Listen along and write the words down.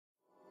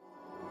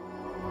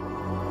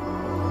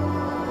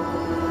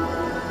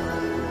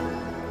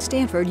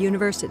Stanford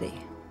University.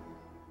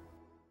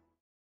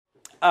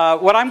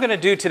 What I'm going to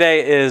do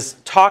today is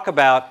talk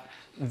about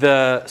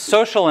the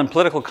social and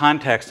political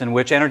context in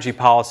which energy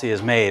policy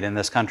is made in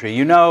this country.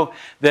 You know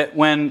that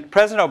when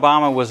President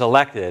Obama was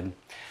elected,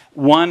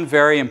 one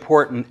very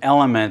important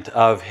element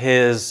of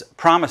his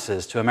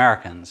promises to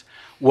Americans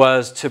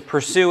was to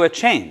pursue a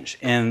change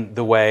in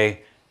the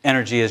way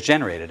energy is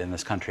generated in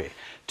this country,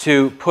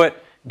 to put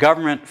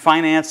government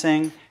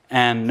financing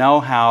and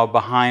know-how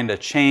behind a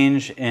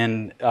change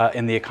in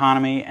the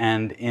economy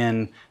and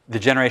in the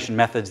generation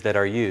methods that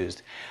are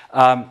used.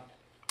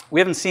 We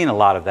haven't seen a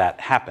lot of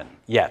that happen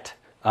yet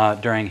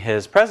during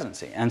his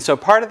presidency. And so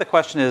part of the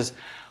question is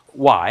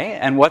why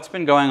and what's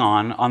been going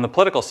on the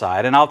political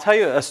side. And I'll tell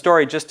you a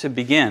story just to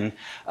begin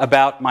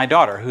about my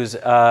daughter, who's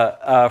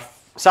a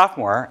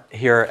sophomore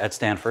here at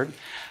Stanford,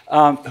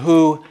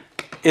 who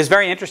is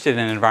very interested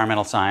in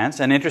environmental science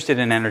and interested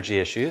in energy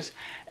issues,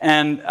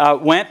 and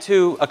went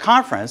to a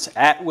conference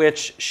at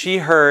which she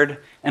heard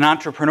an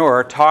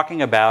entrepreneur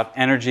talking about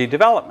energy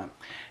development.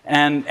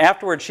 And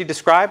afterwards, she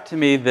described to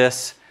me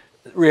this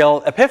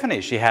real epiphany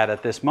she had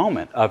at this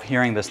moment of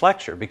hearing this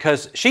lecture,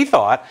 because she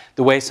thought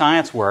the way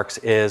science works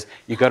is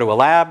you go to a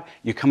lab,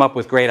 you come up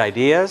with great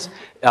ideas.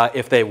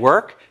 If they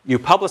work, you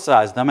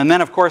publicize them, and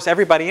then of course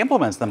everybody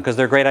implements them because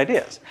they're great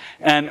ideas.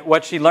 And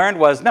what she learned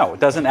was, no, it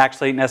doesn't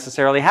actually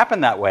necessarily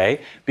happen that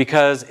way,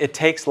 because it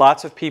takes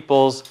lots of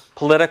people's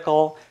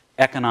political,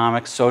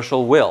 economic,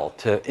 social will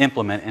to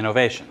implement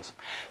innovations.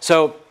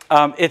 So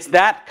it's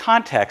that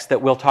context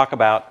that we'll talk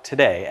about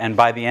today, and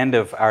by the end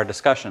of our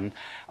discussion,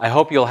 I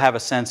hope you'll have a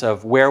sense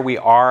of where we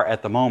are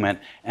at the moment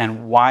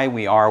and why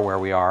we are where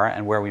we are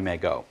and where we may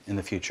go in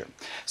the future.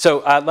 So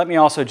let me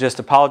also just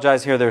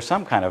apologize here. There's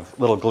some kind of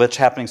little glitch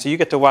happening, so you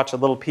get to watch a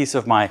little piece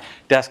of my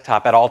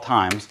desktop at all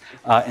times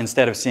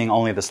instead of seeing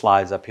only the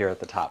slides up here at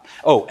the top.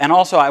 Oh, and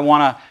also I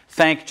want to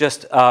thank,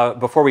 just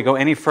before we go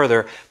any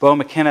further, Bo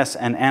McInnes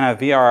and Anna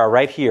Villar are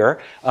right here,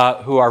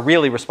 who are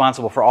really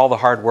responsible for all the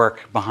hard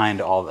work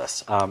behind all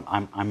this.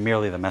 I'm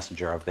merely the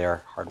messenger of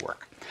their hard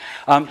work.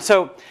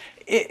 So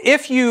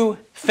if you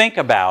think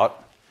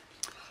about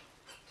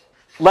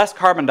less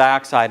carbon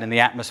dioxide in the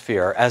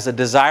atmosphere as a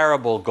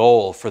desirable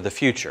goal for the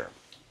future,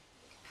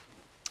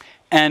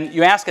 and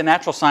you ask a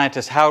natural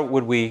scientist how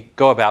would we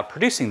go about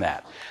producing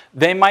that,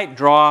 they might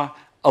draw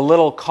a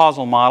little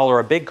causal model or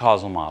a big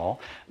causal model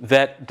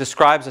that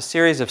describes a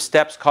series of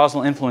steps,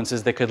 causal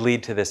influences that could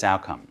lead to this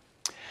outcome.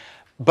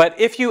 But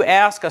if you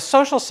ask a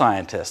social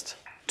scientist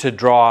to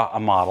draw a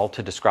model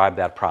to describe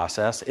that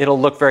process, it'll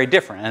look very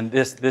different. And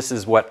this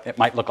is what it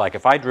might look like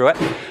if I drew it.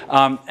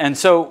 And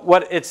so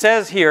what it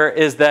says here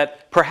is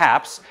that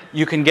perhaps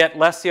you can get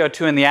less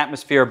CO2 in the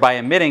atmosphere by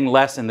emitting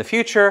less in the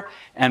future,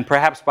 and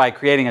perhaps by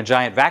creating a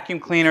giant vacuum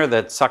cleaner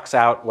that sucks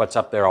out what's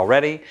up there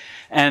already.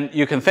 And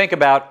you can think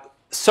about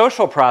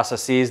social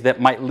processes that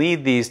might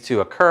lead these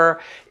to occur.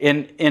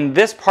 In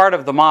this part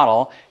of the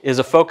model is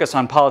a focus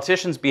on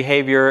politicians'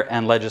 behavior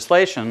and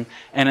legislation,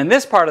 and in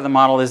this part of the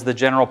model is the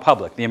general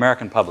public, the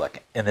American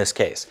public in this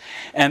case.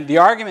 And the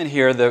argument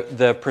here,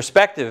 the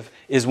perspective,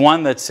 is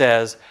one that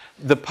says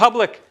the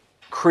public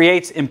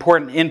creates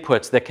important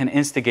inputs that can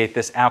instigate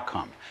this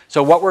outcome.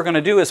 So what we're going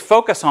to do is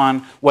focus on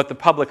what the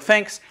public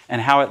thinks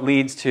and how it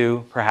leads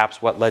to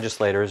perhaps what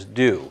legislators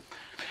do.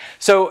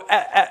 So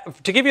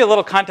to give you a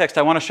little context,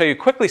 I want to show you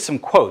quickly some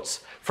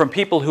quotes from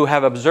people who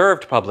have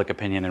observed public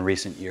opinion in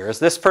recent years.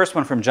 This first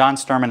one from John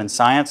Sterman in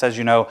Science, as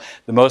you know,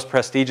 the most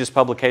prestigious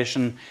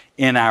publication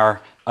in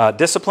our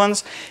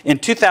disciplines. In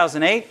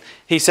 2008,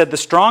 he said, "The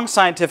strong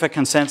scientific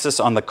consensus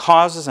on the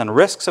causes and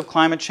risks of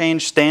climate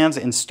change stands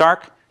in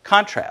stark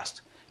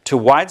contrast to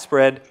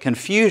widespread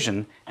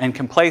confusion and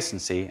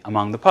complacency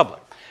among the public."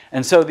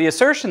 And so the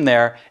assertion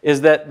there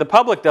is that the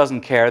public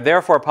doesn't care,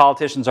 therefore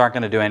politicians aren't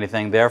going to do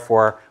anything,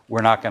 therefore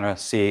we're not going to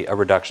see a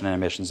reduction in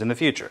emissions in the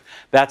future.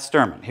 That's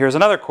Sterman. Here's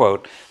another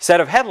quote, set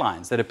of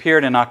headlines that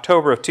appeared in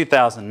October of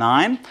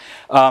 2009,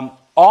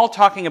 all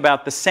talking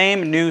about the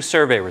same new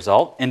survey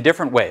result in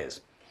different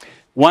ways.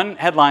 One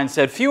headline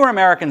said, fewer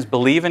Americans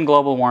believe in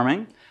global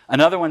warming.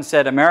 Another one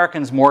said,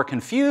 Americans more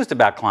confused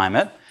about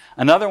climate.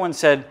 Another one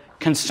said,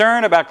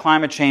 concern about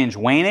climate change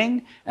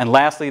waning. And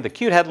lastly, the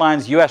cute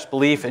headlines, U.S.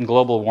 belief in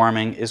global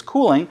warming is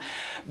cooling.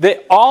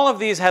 All of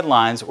these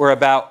headlines were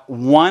about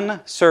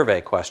one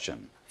survey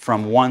question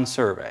from one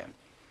survey.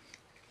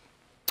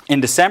 In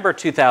December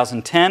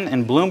 2010,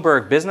 in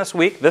Bloomberg Business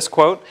Week, this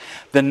quote,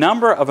 the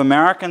number of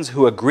Americans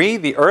who agree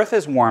the Earth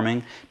is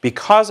warming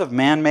because of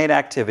man-made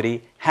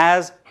activity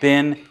has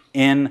been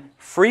in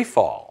free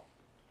fall.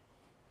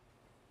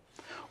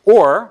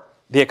 Or,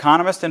 The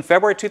Economist in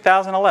February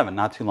 2011,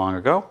 not too long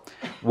ago,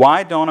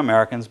 why don't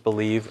Americans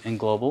believe in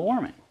global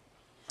warming?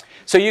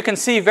 So you can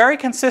see very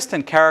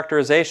consistent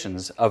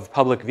characterizations of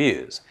public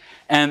views.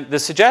 And the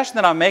suggestion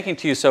that I'm making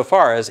to you so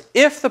far is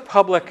if the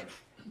public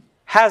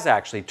has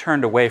actually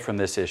turned away from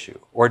this issue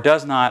or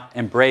does not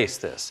embrace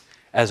this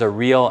as a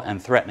real and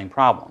threatening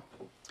problem,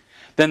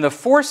 then the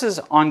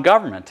forces on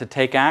government to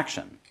take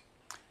action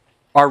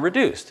are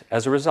reduced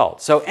as a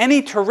result. So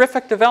any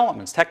terrific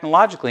developments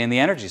technologically in the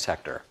energy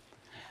sector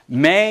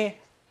may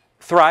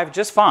thrive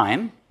just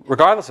fine,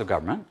 regardless of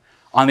government.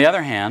 On the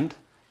other hand,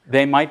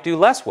 they might do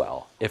less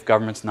well if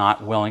government's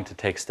not willing to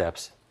take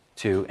steps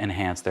to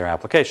enhance their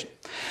application.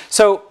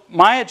 So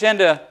my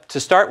agenda to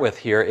start with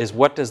here is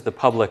what does the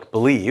public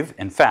believe,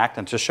 in fact,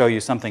 and to show you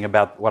something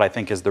about what I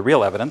think is the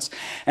real evidence.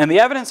 And the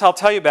evidence I'll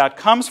tell you about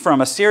comes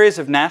from a series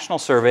of national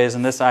surveys,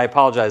 and this, I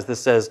apologize,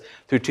 this says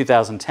through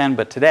 2010,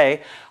 but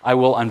today I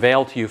will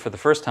unveil to you for the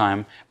first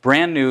time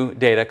brand new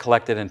data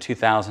collected in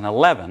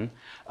 2011,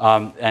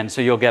 and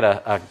so you'll get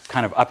a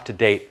kind of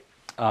up-to-date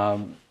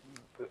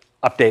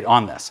update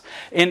on this.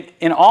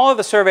 In all of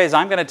the surveys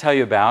I'm going to tell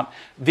you about,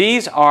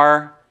 these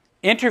are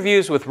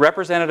interviews with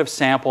representative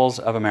samples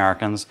of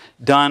Americans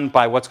done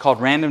by what's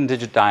called random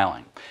digit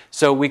dialing.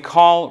 So we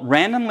call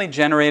randomly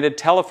generated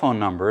telephone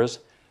numbers,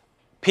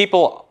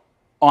 people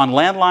on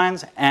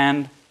landlines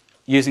and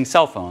using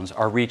cell phones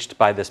are reached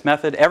by this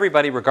method.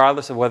 Everybody,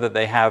 regardless of whether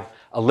they have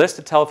a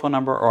listed telephone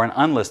number or an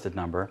unlisted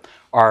number,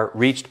 are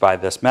reached by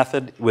this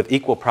method with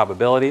equal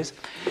probabilities.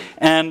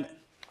 And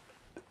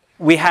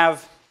we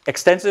have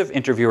extensive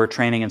interviewer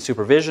training and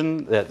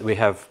supervision. That we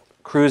have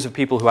crews of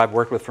people who I've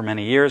worked with for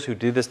many years who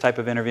do this type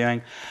of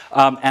interviewing.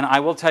 And I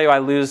will tell you, I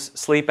lose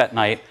sleep at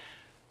night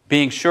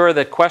being sure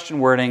that question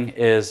wording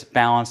is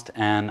balanced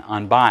and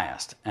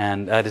unbiased.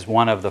 And that is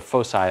one of the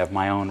foci of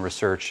my own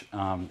research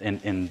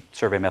in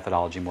survey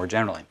methodology more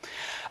generally.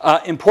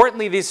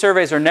 Importantly, these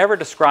surveys are never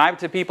described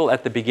to people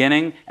at the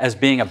beginning as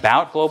being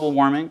about global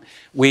warming.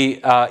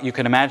 You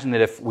can imagine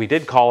that if we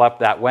did call up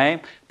that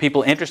way,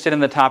 people interested in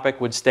the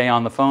topic would stay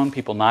on the phone.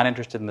 People not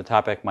interested in the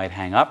topic might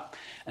hang up.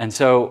 And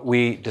so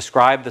we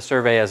describe the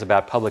survey as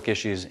about public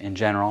issues in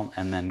general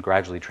and then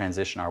gradually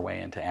transition our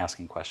way into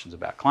asking questions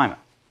about climate.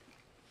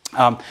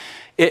 I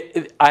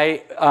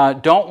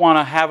don't want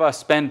to have us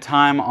spend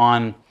time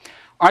on,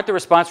 aren't the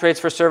response rates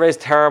for surveys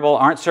terrible?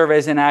 Aren't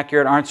surveys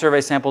inaccurate? Aren't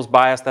survey samples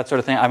biased? That sort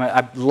of thing.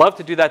 I'd love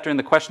to do that during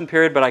the question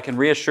period, but I can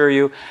reassure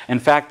you, in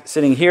fact,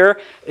 sitting here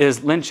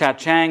is Lin Chat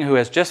Chang, who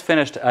has just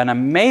finished an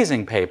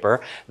amazing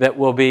paper that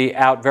will be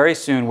out very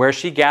soon, where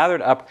she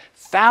gathered up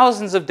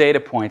thousands of data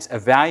points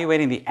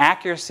evaluating the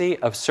accuracy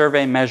of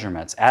survey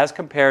measurements as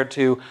compared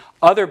to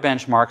other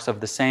benchmarks of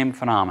the same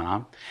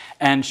phenomena.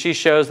 And she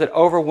shows that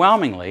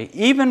overwhelmingly,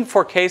 even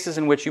for cases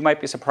in which you might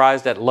be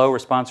surprised at low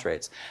response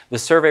rates, the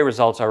survey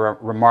results are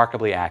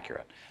remarkably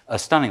accurate,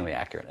 stunningly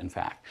accurate, in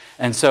fact.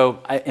 And so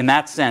in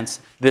that sense,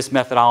 this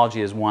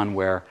methodology is one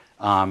where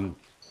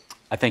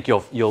I think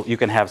you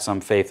can have some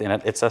faith in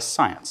it. It's a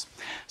science.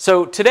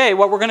 So today,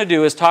 what we're going to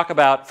do is talk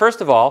about,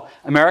 first of all,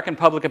 American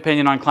public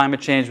opinion on climate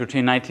change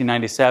between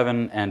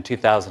 1997 and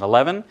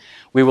 2011.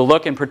 We will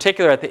look in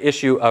particular at the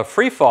issue of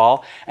free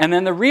fall. And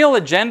then the real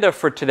agenda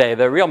for today,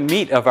 the real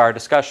meat of our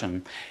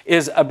discussion,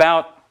 is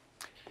about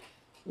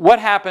what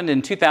happened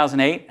in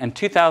 2008 and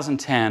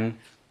 2010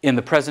 in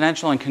the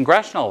presidential and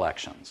congressional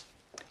elections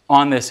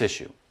on this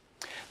issue.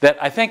 That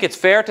I think it's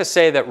fair to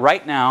say that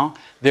right now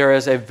there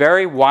is a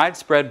very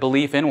widespread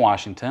belief in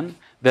Washington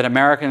that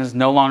Americans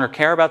no longer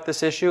care about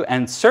this issue,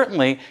 and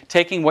certainly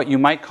taking what you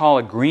might call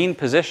a green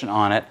position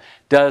on it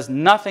does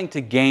nothing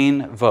to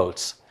gain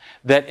votes.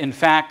 That in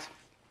fact,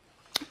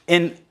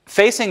 in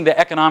facing the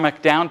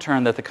economic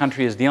downturn that the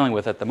country is dealing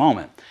with at the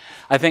moment,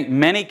 I think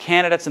many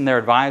candidates and their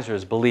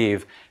advisors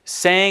believe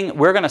saying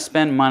we're going to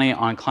spend money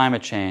on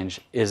climate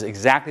change is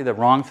exactly the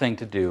wrong thing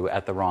to do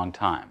at the wrong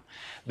time.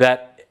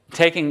 That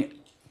taking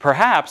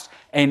perhaps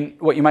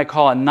what you might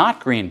call a not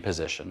green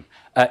position,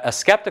 a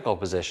skeptical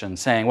position,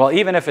 saying, well,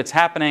 even if it's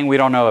happening, we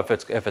don't know if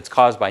it's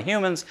caused by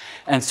humans,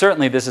 and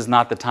certainly this is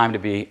not the time to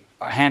be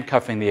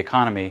handcuffing the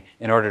economy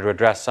in order to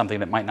address something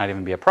that might not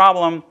even be a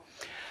problem.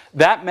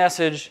 That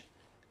message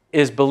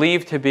is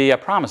believed to be a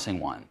promising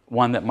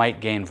one that might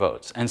gain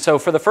votes. And so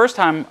for the first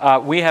time,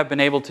 we have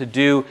been able to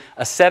do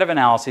a set of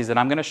analyses that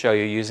I'm going to show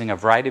you using a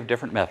variety of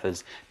different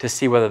methods to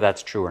see whether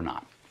that's true or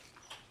not.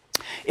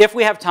 If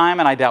we have time,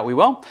 and I doubt we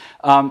will,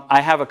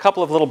 I have a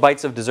couple of little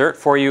bites of dessert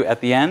for you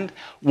at the end.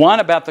 One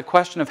about the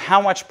question of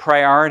how much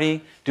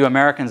priority do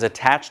Americans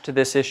attach to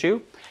this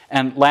issue?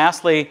 And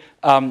lastly,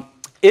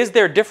 is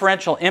there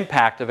differential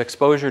impact of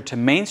exposure to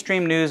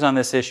mainstream news on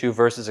this issue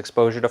versus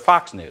exposure to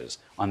Fox News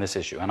on this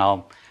issue? And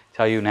I'll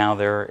tell you now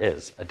there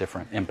is a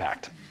different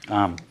impact.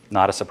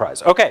 Not a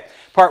surprise. Okay,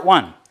 part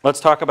one. Let's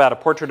talk about a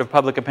portrait of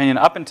public opinion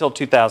up until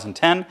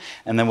 2010,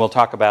 and then we'll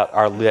talk about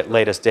our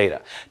latest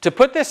data. To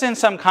put this in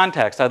some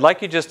context, I'd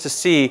like you just to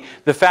see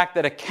the fact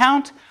that a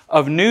count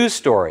of news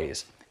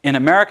stories in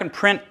American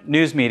print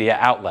news media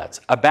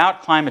outlets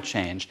about climate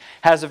change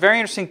has a very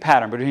interesting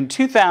pattern. Between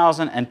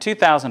 2000 and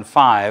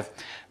 2005,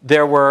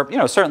 there were,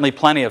 certainly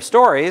plenty of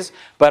stories,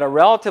 but a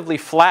relatively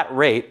flat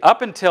rate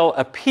up until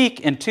a peak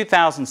in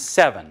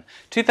 2007.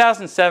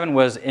 2007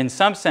 was, in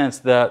some sense,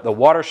 the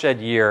watershed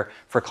year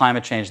for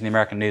climate change in the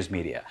American news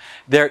media.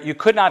 You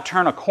could not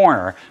turn a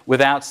corner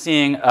without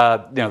seeing,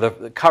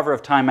 the cover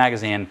of Time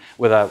magazine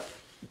with a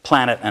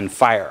planet and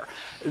fire.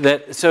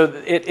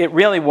 So it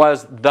really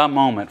was the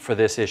moment for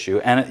this issue,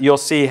 and you'll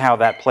see how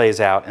that plays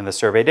out in the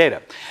survey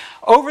data.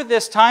 Over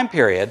this time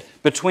period,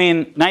 between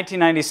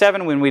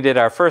 1997, when we did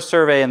our first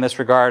survey in this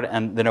regard,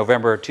 and the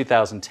November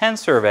 2010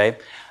 survey,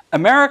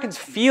 Americans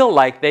feel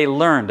like they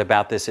learned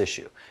about this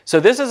issue. So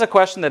this is a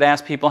question that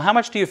asks people, how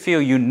much do you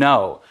feel you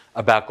know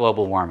about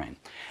global warming?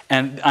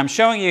 And I'm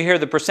showing you here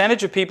the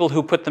percentage of people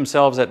who put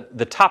themselves at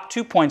the top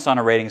 2 points on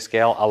a rating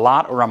scale, a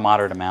lot or a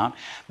moderate amount.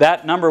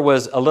 That number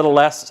was a little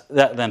less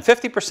than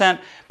 50%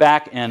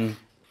 back in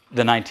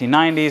the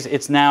 1990s.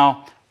 It's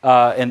now,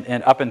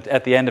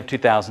 at the end of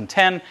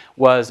 2010,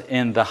 was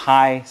in the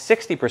high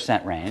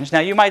 60% range. Now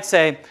you might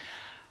say,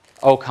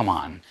 oh, come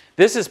on.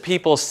 This is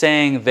people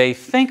saying they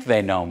think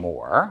they know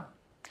more,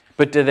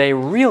 but do they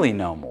really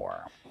know more?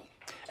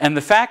 And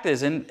the fact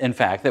is, in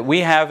fact, that we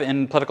have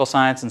in political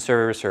science and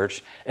survey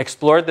research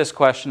explored this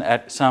question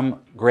at some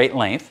great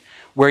length,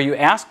 where you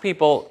ask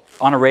people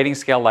on a rating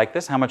scale like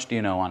this, how much do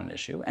you know on an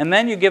issue? And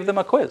then you give them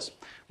a quiz,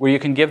 where you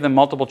can give them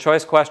multiple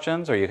choice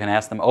questions, or you can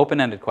ask them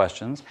open-ended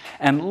questions,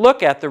 and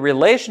look at the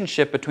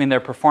relationship between their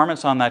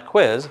performance on that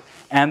quiz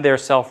and their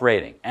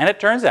self-rating. And it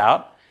turns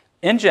out,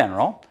 in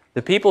general,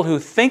 the people who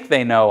think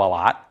they know a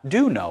lot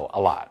do know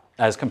a lot,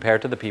 as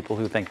compared to the people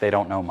who think they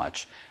don't know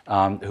much,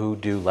 who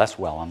do less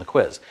well on the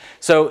quiz.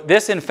 So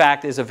this, in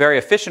fact, is a very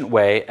efficient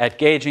way at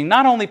gauging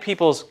not only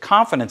people's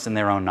confidence in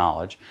their own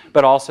knowledge,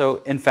 but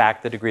also, in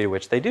fact, the degree to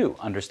which they do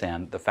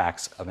understand the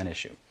facts of an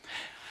issue.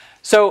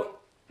 So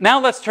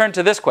now let's turn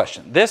to this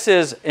question. This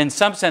is, in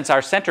some sense,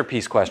 our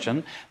centerpiece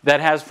question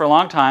that has for a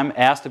long time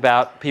asked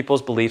about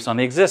people's beliefs on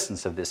the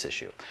existence of this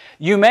issue.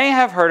 You may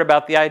have heard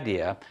about the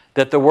idea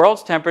that the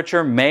world's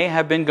temperature may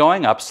have been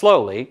going up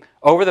slowly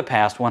over the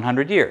past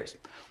 100 years.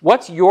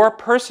 What's your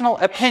personal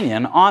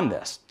opinion on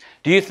this?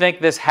 Do you think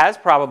this has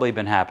probably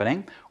been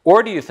happening,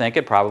 or do you think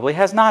it probably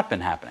has not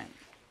been happening?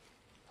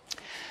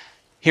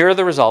 Here are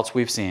the results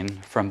we've seen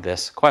from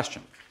this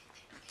question.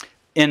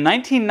 In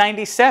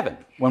 1997,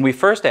 when we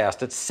first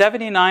asked it,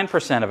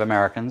 79% of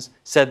Americans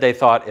said they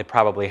thought it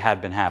probably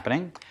had been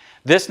happening.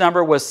 This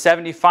number was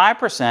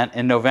 75%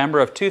 in November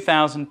of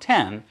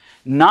 2010,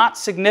 not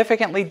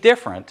significantly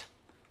different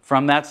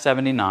from that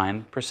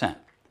 79%.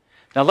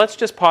 Now let's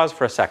just pause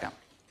for a second.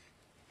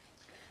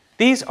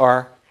 These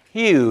are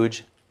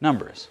huge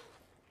numbers.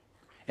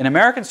 In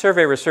American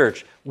survey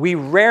research, we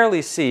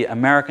rarely see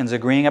Americans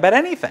agreeing about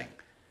anything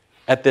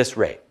at this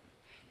rate.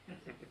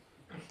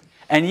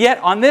 And yet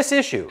on this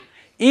issue,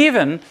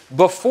 even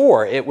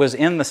before it was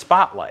in the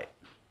spotlight,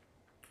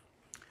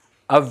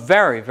 a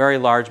very, very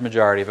large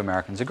majority of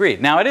Americans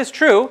agreed. Now it is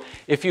true,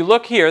 if you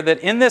look here, that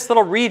in this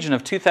little region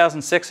of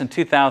 2006 and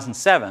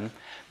 2007,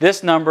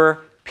 this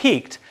number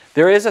peaked.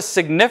 There is a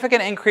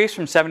significant increase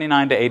from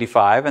 79 to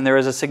 85, and there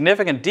is a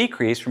significant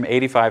decrease from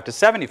 85 to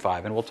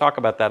 75, and we'll talk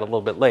about that a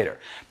little bit later.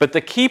 But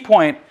the key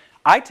point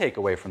I take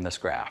away from this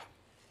graph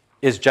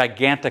is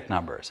gigantic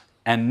numbers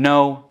and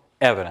no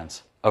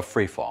evidence of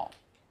free fall.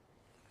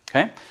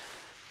 Okay?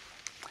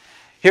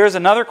 Here's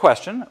another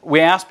question.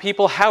 We asked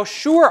people, how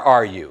sure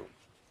are you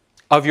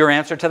of your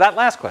answer to that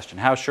last question?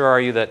 How sure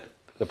are you that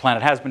the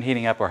planet has been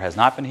heating up or has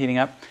not been heating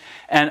up?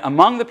 And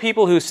among the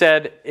people who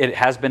said it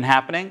has been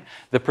happening,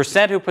 the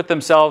percent who put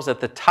themselves at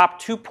the top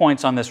 2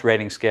 points on this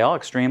rating scale,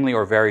 extremely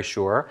or very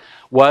sure,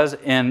 was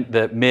in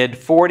the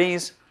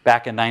mid-40s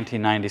back in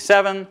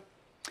 1997,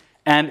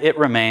 and it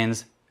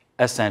remains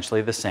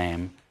essentially the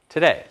same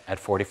today at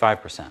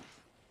 45%.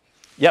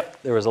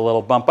 Yep, there was a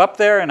little bump up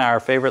there in our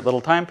favorite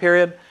little time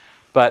period,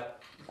 but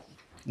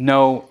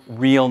no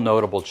real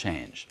notable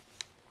change.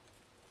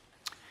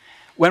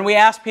 When we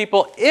ask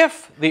people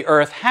if the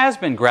Earth has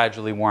been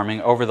gradually warming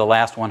over the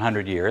last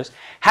 100 years,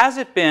 has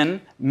it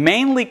been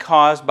mainly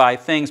caused by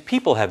things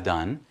people have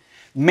done,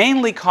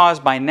 mainly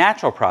caused by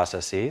natural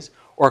processes,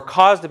 or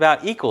caused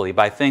about equally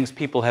by things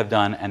people have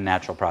done and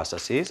natural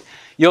processes?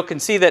 You can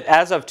see that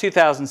as of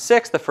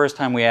 2006, the first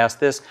time we asked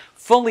this,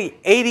 fully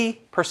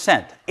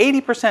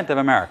 80% of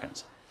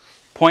Americans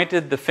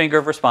pointed the finger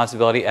of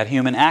responsibility at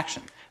human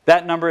action.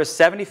 That number is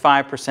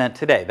 75%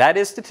 today. That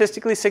is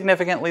statistically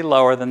significantly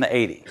lower than the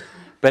 80.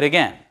 But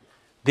again,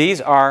 these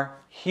are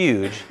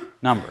huge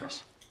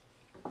numbers.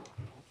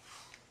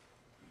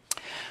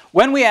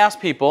 When we ask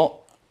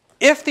people,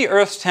 if the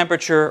Earth's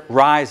temperature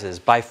rises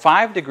by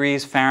 5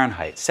 degrees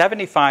Fahrenheit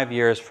 75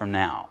 years from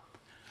now,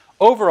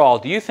 overall,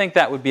 do you think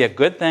that would be a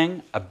good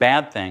thing, a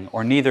bad thing,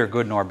 or neither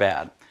good nor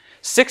bad?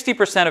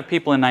 60% of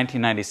people in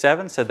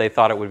 1997 said they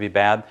thought it would be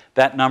bad.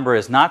 That number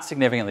is not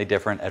significantly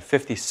different at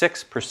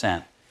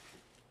 56%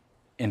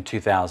 in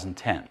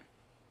 2010.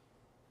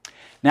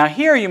 Now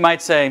here you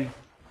might say,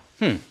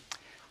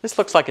 this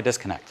looks like a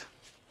disconnect.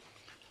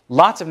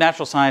 Lots of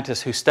natural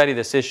scientists who study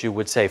this issue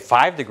would say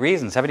 5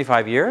 degrees in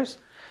 75 years?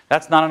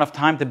 That's not enough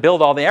time to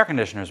build all the air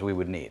conditioners we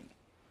would need.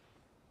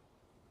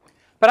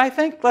 But I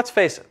think, let's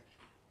face it,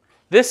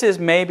 this is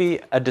maybe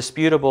a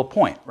disputable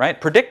point,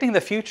 right? Predicting the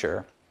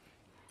future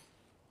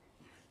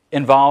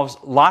involves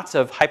lots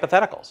of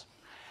hypotheticals.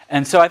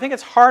 And so I think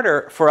it's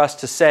harder for us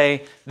to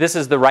say this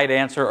is the right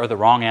answer or the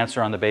wrong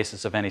answer on the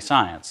basis of any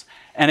science.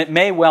 And it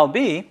may well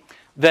be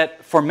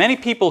that for many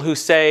people who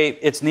say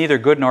it's neither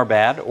good nor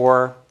bad,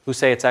 or who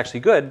say it's actually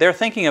good, they're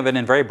thinking of it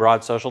in very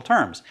broad social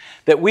terms.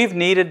 That we've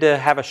needed to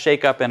have a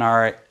shakeup in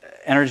our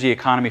energy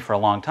economy for a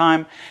long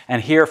time,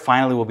 and here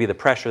finally will be the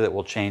pressure that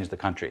will change the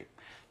country.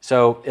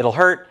 So it'll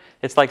hurt.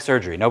 It's like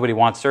surgery. Nobody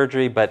wants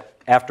surgery, but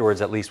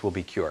afterwards at least we'll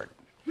be cured.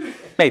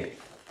 Maybe.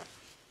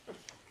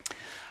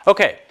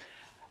 Okay.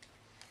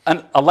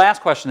 A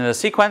last question in the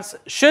sequence.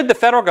 Should the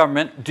federal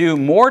government do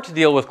more to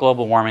deal with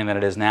global warming than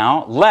it is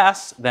now,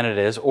 less than it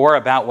is, or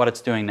about what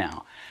it's doing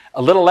now?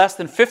 A little less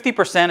than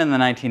 50% in the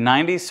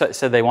 1990s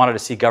said they wanted to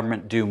see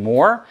government do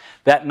more.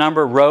 That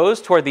number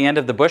rose toward the end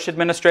of the Bush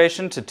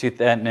administration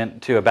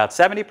to about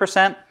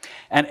 70%.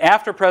 And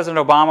after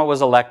President Obama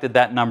was elected,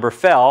 that number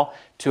fell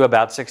to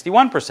about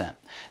 61%.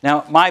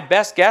 Now, my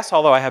best guess,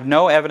 although I have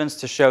no evidence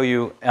to show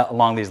you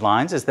along these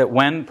lines, is that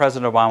when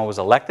President Obama was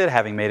elected,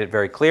 having made it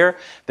very clear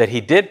that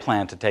he did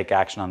plan to take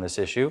action on this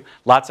issue,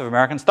 lots of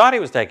Americans thought he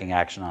was taking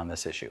action on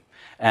this issue.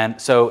 And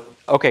so,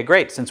 okay,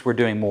 great, since we're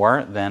doing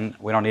more, then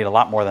we don't need a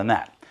lot more than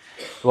that.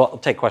 Well, I'll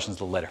take questions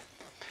a little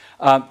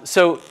later.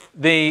 So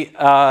the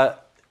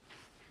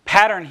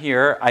pattern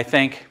here, I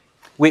think,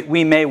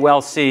 we may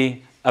well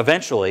see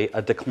eventually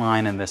a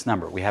decline in this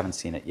number. We haven't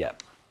seen it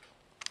yet.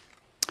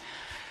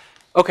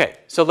 Okay,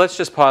 so let's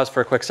just pause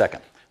for a quick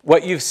second.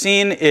 What you've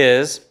seen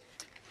is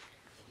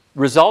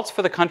results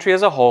for the country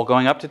as a whole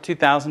going up to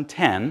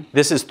 2010.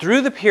 This is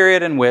through the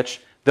period in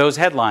which those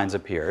headlines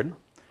appeared,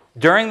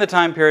 during the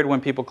time period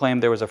when people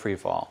claimed there was a free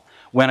fall.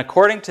 When,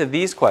 according to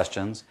these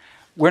questions,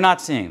 we're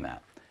not seeing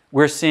that.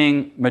 We're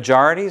seeing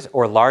majorities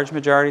or large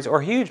majorities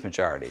or huge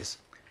majorities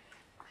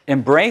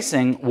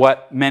embracing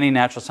what many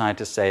natural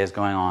scientists say is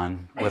going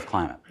on with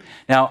climate.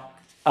 Now,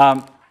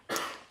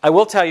 I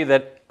will tell you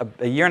that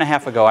a year and a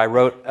half ago, I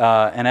wrote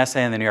an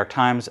essay in the New York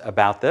Times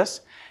about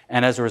this.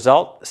 And as a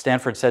result,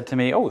 Stanford said to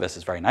me, oh, this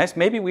is very nice.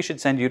 Maybe we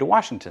should send you to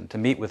Washington to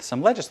meet with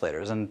some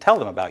legislators and tell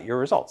them about your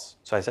results.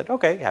 So I said,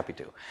 okay, happy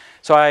to.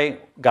 So I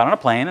got on a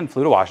plane and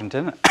flew to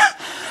Washington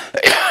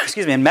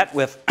excuse me, and met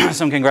with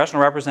some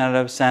congressional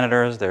representatives,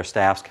 senators, their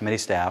staffs, committee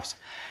staffs.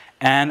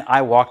 And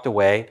I walked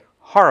away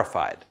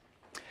horrified.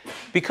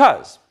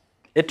 Because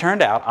it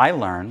turned out, I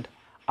learned,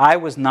 I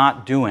was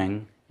not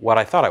doing what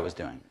I thought I was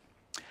doing.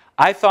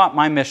 I thought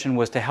my mission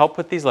was to help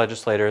put these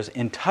legislators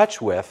in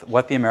touch with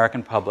what the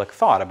American public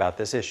thought about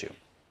this issue.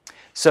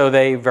 So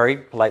they very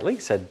politely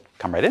said,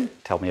 come right in,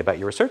 tell me about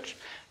your research.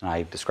 And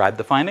I described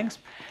the findings.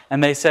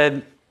 And they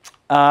said,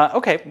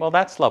 okay, well,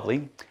 that's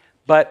lovely,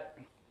 but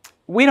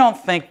we don't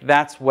think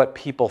that's what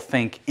people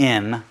think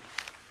in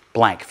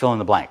blank, fill in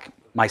the blank,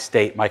 my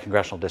state, my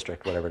congressional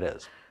district, whatever it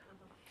is.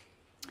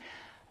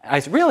 I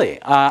said, really?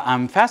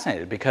 I'm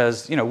fascinated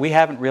because, you know, we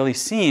haven't really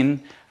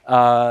seen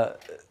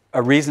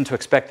a reason to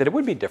expect that it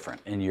would be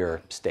different in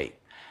your state.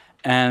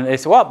 And they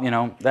said, well, you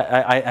know,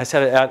 I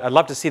said, I'd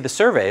love to see the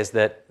surveys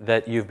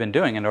that you've been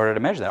doing in order to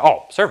measure that.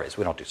 Oh, surveys,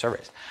 we don't do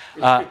surveys.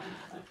 Oh,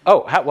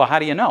 well, how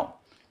do you know?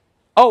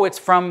 Oh, it's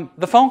from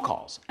the phone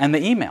calls and the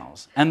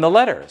emails and the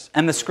letters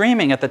and the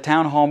screaming at the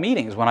town hall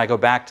meetings when I go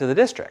back to the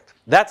district.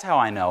 That's how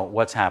I know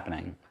what's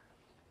happening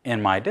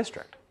in my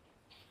district.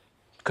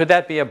 Could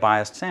that be a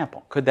biased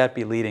sample? Could that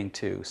be leading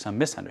to some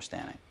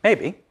misunderstanding?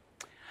 Maybe.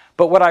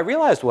 But what I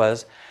realized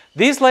was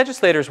these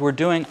legislators were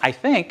doing, I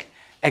think,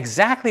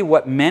 exactly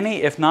what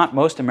many, if not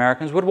most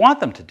Americans would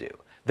want them to do.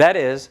 That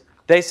is,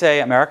 they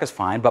say America's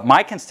fine, but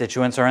my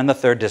constituents are in the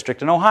 3rd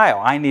District in Ohio.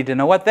 I need to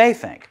know what they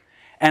think.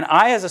 And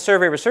I, as a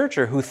survey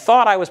researcher who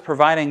thought I was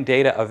providing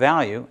data of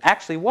value,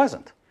 actually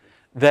wasn't.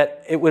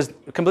 That it was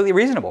completely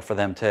reasonable for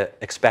them to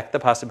expect the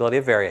possibility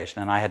of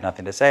variation, and I had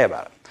nothing to say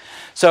about it.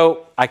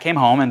 So I came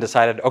home and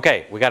decided,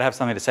 okay, we got to have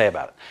something to say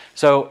about it.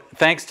 So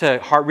thanks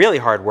to really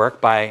hard work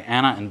by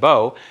Anna and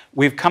Bo,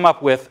 we've come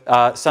up with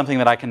something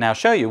that I can now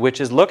show you, which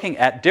is looking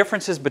at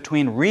differences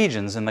between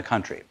regions in the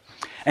country.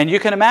 And you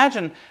can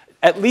imagine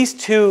at least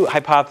 2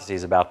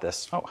 hypotheses about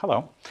this. Oh,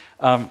 hello.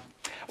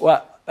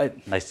 Well,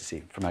 nice to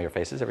see familiar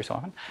faces every so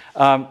often.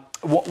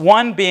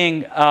 One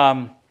being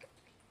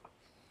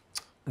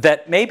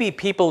that maybe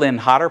people in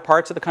hotter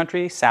parts of the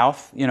country,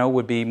 south, you know,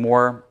 would be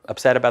more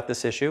upset about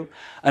this issue.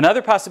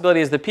 Another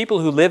possibility is that people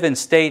who live in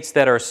states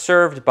that are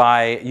served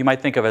by, you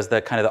might think of as the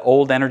kind of the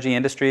old energy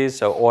industries,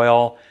 so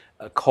oil,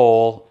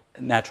 coal,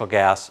 natural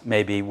gas,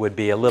 maybe would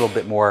be a little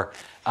bit more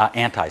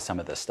anti some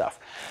of this stuff.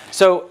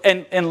 So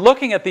in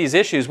looking at these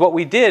issues, what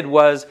we did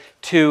was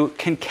to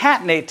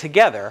concatenate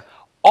together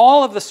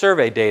all of the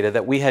survey data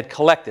that we had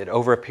collected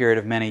over a period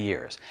of many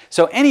years.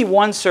 So any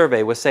one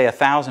survey with, say,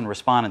 1,000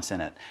 respondents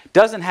in it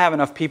doesn't have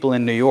enough people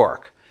in New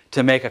York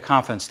to make a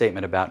confident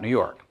statement about New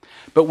York.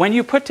 But when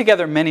you put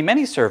together many,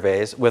 many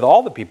surveys with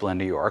all the people in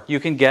New York,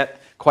 you can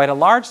get quite a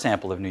large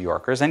sample of New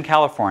Yorkers and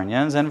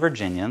Californians and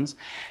Virginians.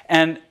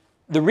 And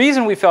the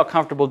reason we felt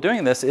comfortable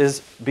doing this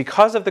is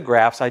because of the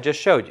graphs I just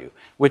showed you,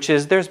 which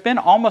is there's been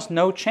almost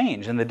no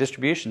change in the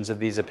distributions of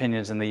these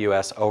opinions in the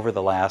US over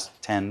the last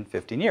 10,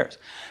 15 years.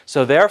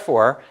 So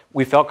therefore,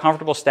 we felt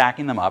comfortable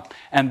stacking them up.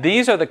 And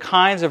these are the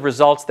kinds of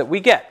results that we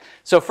get.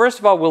 So first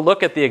of all, we'll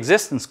look at the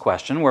existence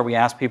question, where we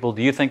ask people,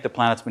 do you think the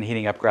planet's been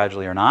heating up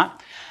gradually or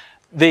not?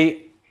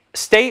 The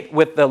state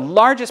with the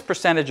largest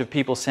percentage of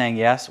people saying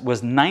yes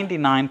was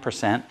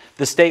 99%.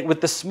 The state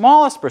with the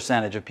smallest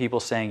percentage of people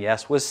saying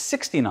yes was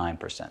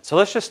 69%. So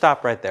let's just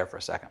stop right there for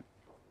a second.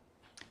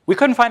 We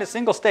couldn't find a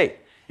single state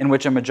in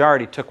which a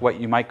majority took what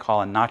you might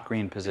call a not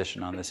green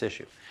position on this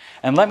issue.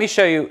 And let me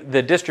show you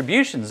the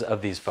distributions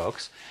of these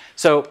folks.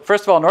 So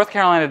first of all, North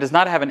Carolina does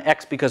not have an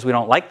X because we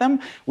don't like them.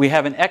 We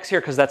have an X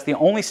here because that's the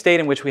only state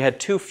in which we had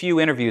too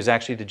few interviews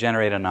actually to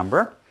generate a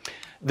number.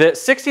 The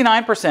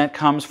 69%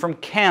 comes from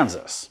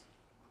Kansas.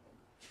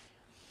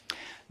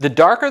 The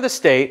darker the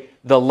state,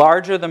 the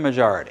larger the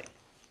majority.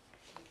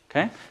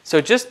 Okay? So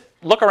just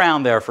look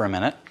around there for a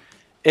minute.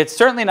 It's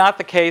certainly not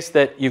the case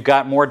that you've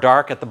got more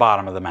dark at the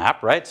bottom of the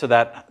map, right? So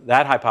that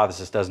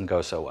hypothesis doesn't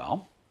go so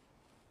well.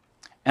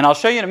 And I'll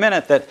show you in a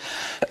minute that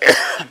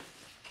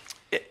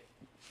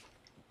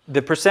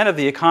the percent of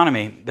the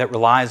economy that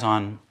relies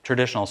on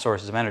traditional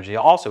sources of energy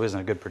also isn't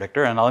a good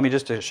predictor. And let me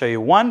just show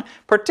you one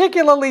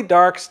particularly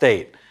dark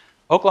state,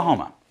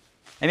 Oklahoma.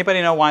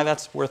 Anybody know why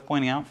that's worth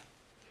pointing out?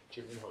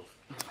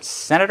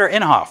 Senator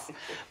Inhofe,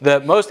 the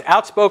most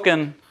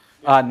outspoken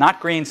not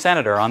green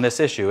senator on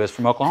this issue, is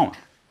from Oklahoma.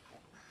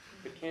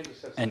 But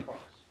Kansas has some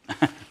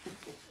problems.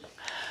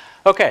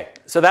 Okay,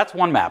 so that's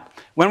one map.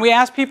 When we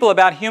asked people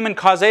about human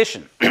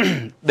causation,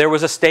 there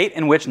was a state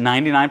in which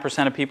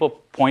 99% of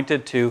people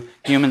pointed to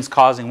humans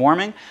causing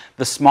warming.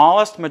 The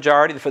smallest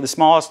majority, for the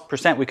smallest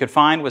percent we could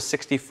find, was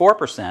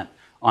 64%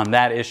 on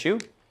that issue.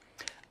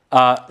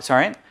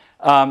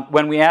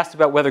 When we asked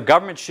about whether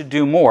government should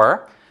do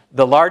more,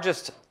 the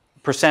largest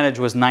percentage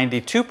was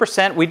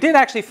 92%. We did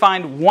actually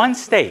find one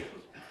state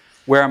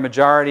where a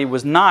majority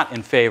was not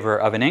in favor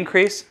of an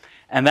increase,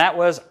 and that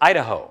was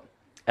Idaho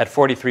at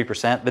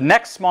 43%. The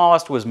next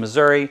smallest was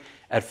Missouri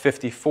at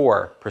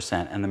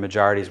 54%, and the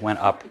majorities went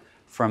up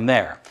from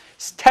there.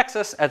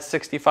 Texas at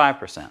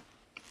 65%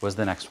 was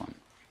the next one.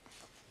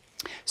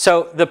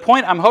 So the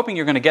point I'm hoping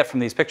you're going to get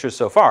from these pictures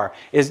so far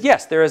is,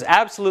 yes, there is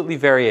absolutely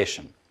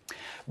variation.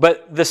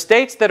 But the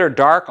states that are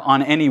dark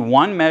on any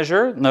one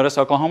measure, notice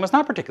Oklahoma is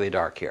not particularly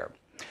dark here.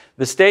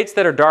 The states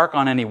that are dark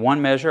on any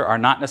one measure are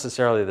not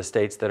necessarily the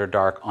states that are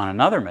dark on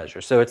another measure.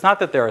 So it's not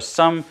that there are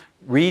some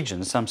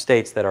regions, some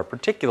states that are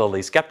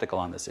particularly skeptical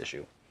on this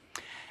issue.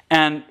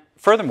 And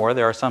furthermore,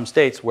 there are some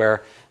states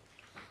where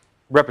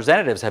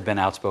representatives have been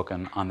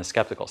outspoken on the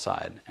skeptical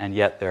side, and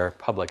yet their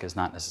public is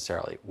not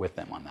necessarily with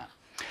them on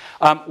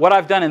that. What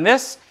I've done in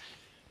this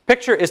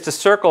picture is to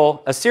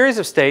circle a series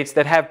of states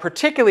that have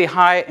particularly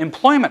high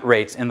employment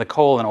rates in the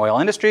coal and oil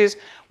industries: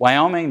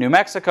 Wyoming, New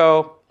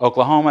Mexico,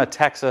 Oklahoma,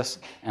 Texas,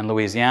 and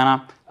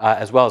Louisiana,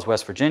 as well as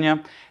West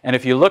Virginia. And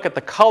if you look at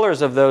the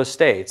colors of those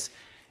states,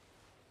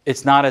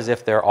 it's not as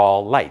if they're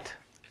all light.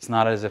 It's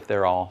not as if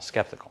they're all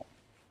skeptical.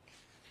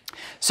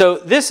 So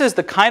this is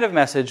the kind of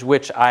message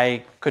which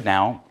I could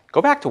now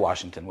go back to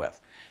Washington with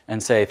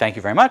and say, thank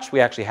you very much.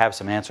 We actually have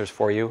some answers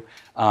for you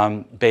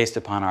based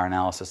upon our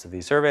analysis of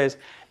these surveys.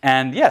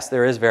 And yes,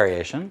 there is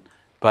variation,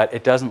 but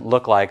it doesn't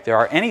look like there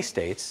are any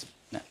states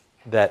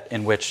that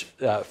in which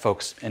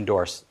folks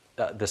endorse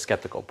the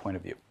skeptical point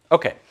of view.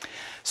 Okay,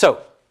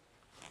 so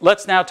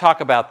let's now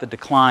talk about the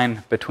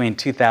decline between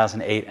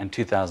 2008 and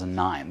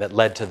 2009 that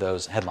led to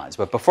those headlines.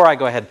 But before I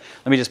go ahead,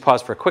 let me just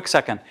pause for a quick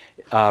second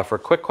for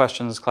quick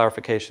questions,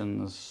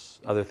 clarifications,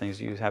 other things.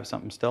 You have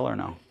something still or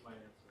no?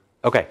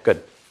 Okay,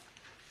 good.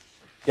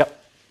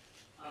 Yep.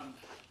 I'm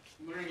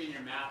wondering in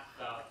your map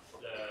about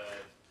the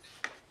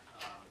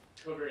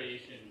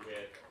co-variation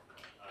with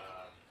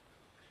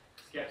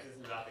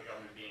skepticism about the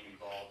government being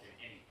involved in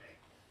anything.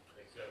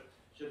 Like, so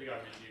should the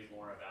government do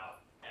more about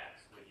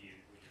X? Would your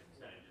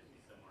percentages be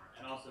similar?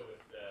 And also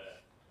with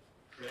the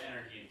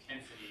energy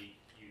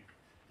intensity,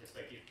 just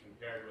like you've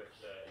compared with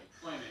the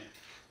employment,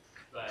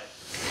 but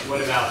what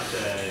about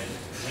the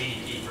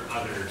GDP for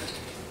other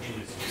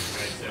industries,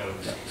 right? So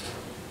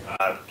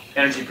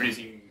energy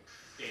producing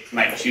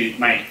states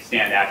might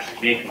stand to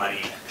actually make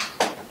money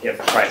if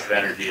the price of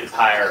energy is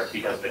higher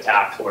because of the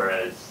tax,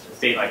 whereas a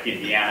state like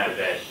Indiana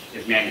that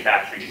is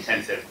manufacturing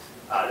intensive,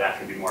 that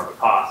could be more of a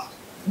cost.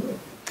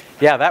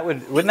 Yeah,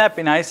 wouldn't that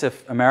be nice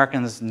if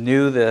Americans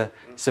knew the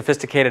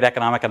sophisticated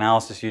economic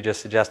analysis you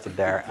just suggested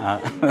there?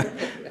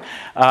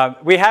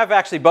 We have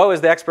actually, Bo is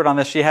the expert on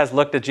this. She has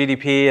looked at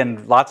GDP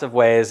in lots of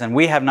ways, and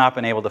we have not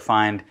been able to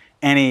find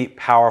any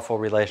powerful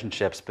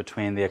relationships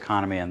between the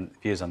economy and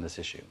views on this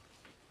issue.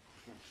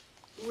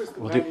 Who is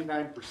the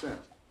 99%?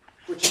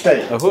 Which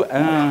state?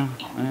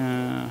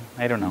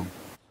 I don't know.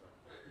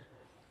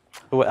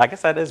 I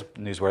guess that is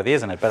newsworthy,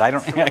 isn't it? But I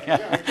don't. Yeah, I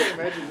can't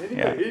imagine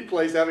any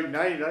place having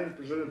 99%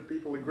 of the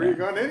people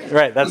agreeing on anything.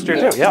 Right, that's true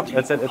too. Yep,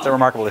 that's it. It's a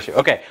remarkable issue.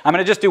 Okay, I'm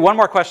going to just do one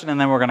more question and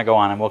then we're going to go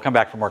on and we'll come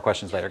back for more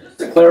questions later.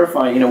 To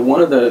clarify,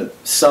 one of the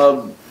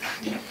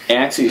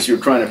sub-axes you're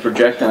trying to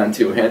project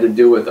onto had to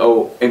do with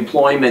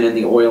employment in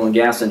the oil and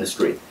gas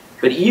industry.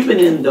 But even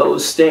in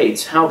those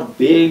states, how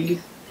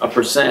big a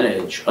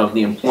percentage of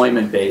the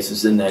employment base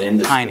is in that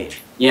industry? Tiny.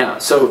 Yeah,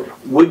 so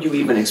would you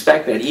even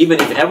expect that? Even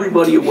if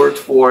everybody who worked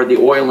for the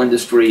oil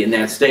industry in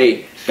that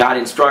state got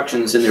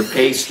instructions in their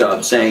pay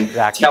stub saying,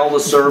 tell the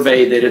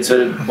survey that it's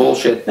a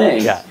bullshit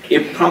thing,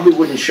 it probably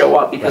wouldn't show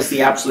up because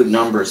the absolute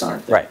numbers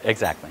aren't there. Right,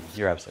 exactly.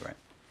 You're absolutely right.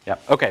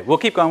 Yep. Okay, we'll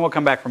keep going. We'll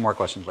come back for more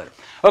questions later.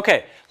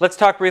 Okay, let's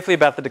talk briefly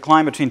about the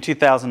decline between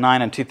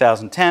 2009 and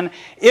 2010.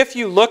 If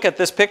you look at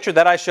this picture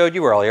that I showed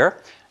you earlier,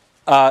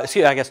 I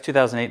guess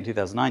 2008 and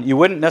 2009, you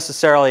wouldn't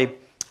necessarily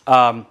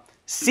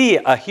see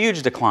a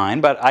huge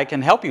decline, but I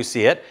can help you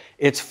see it.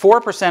 It's 4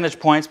 percentage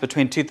points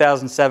between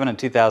 2007 and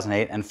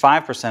 2008 and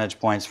 5 percentage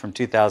points from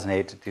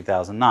 2008 to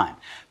 2009.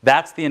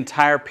 That's the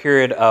entire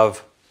period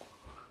of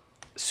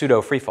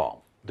pseudo-freefall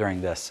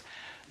during this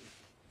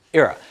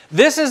era.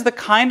 This is the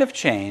kind of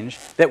change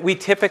that we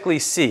typically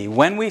see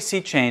when we see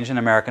change in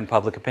American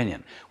public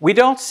opinion. We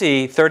don't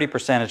see 30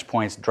 percentage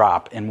points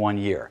drop in 1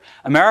 year.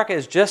 America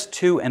is just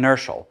too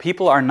inertial.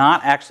 People are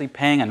not actually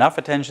paying enough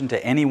attention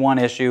to any one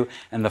issue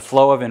and the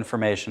flow of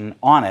information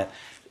on it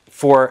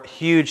for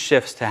huge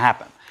shifts to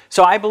happen.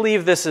 So I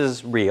believe this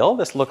is real.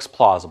 This looks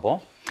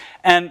plausible.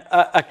 And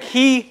a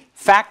key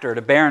factor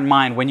to bear in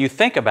mind when you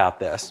think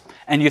about this,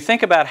 and you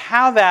think about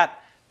how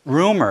that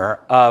rumor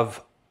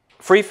of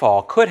free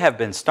fall could have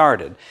been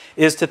started,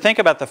 is to think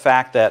about the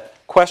fact that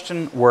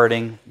question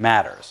wording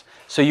matters.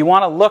 So you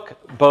want to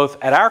look both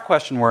at our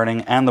question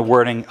wording and the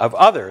wording of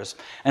others.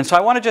 And so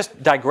I want to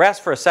just digress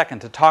for a second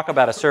to talk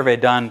about a survey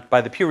done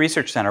by the Pew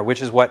Research Center,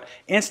 which is what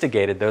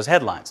instigated those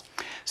headlines.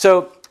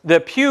 So the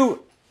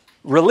Pew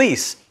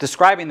release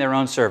describing their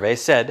own survey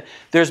said,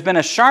 there's been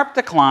a sharp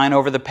decline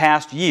over the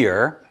past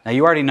year. Now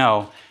you already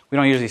know we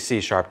don't usually see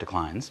sharp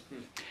declines.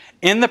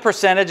 In the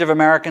percentage of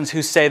Americans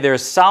who say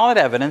there's solid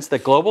evidence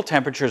that global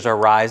temperatures are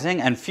rising,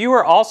 and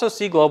fewer also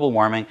see global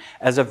warming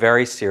as a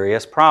very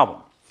serious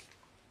problem.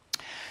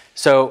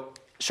 So,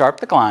 sharp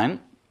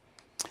decline.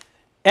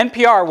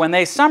 NPR, when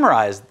they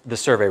summarized the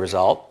survey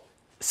result,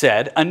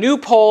 said, a new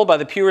poll by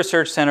the Pew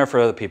Research Center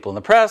for the People in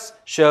the Press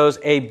shows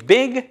a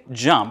big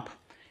jump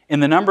in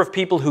the number of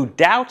people who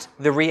doubt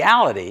the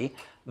reality,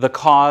 the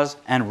cause,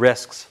 and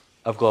risks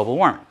of global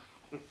warming.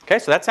 Okay,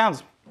 so that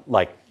sounds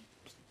like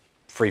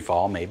free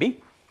fall,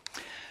 maybe.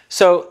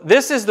 So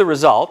this is the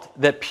result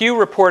that Pew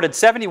reported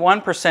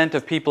 71%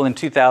 of people in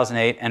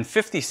 2008 and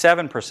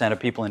 57% of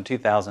people in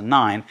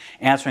 2009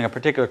 answering a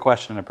particular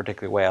question in a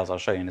particular way, as I'll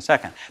show you in a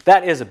second.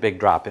 That is a big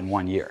drop in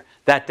 1 year.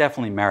 That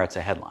definitely merits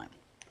a headline.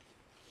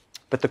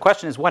 But the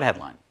question is, what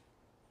headline?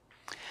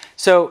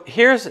 So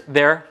here's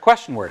their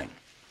question wording.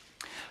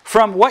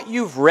 From what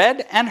you've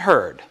read and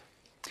heard,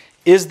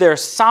 is there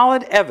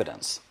solid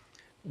evidence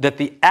that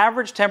the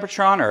average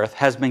temperature on Earth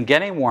has been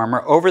getting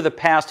warmer over the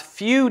past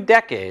few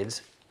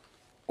decades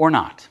or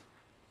not?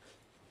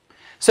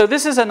 So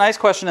this is a nice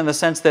question in the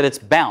sense that it's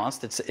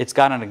balanced. It's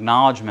got an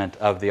acknowledgement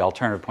of the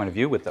alternative point of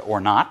view with the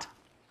or not.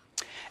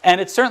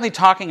 And it's certainly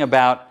talking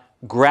about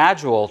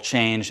gradual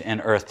change in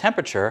Earth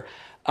temperature.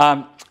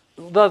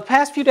 The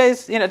past few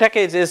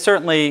decades is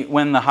certainly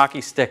when the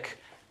hockey stick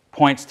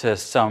points to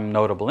some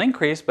notable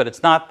increase, but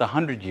it's not the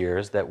 100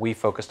 years that we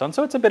focused on.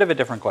 So it's a bit of a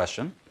different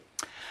question.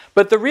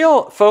 But the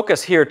real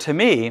focus here to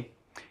me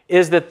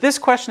is that this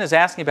question is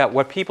asking about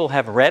what people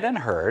have read and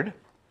heard,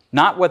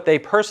 not what they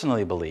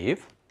personally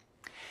believe.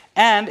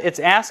 And it's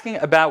asking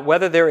about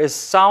whether there is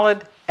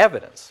solid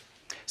evidence.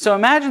 So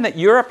imagine that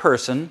you're a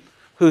person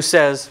who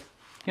says,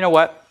 you know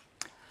what,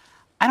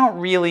 I don't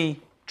really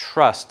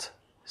trust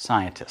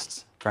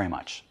scientists very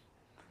much.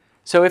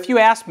 So if you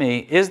ask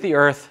me, is the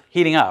Earth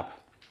heating up?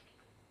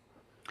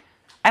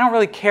 I don't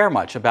really care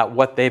much about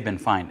what they've been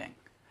finding.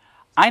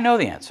 I know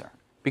the answer,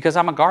 because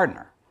I'm a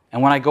gardener.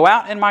 And when I go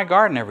out in my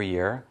garden every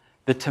year,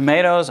 the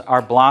tomatoes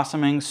are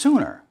blossoming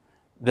sooner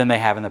than they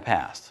have in the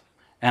past.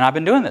 And I've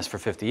been doing this for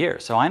 50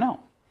 years, so I know.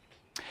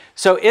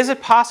 So is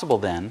it possible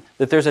then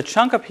that there's a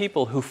chunk of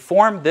people who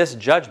formed this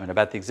judgment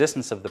about the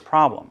existence of the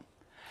problem,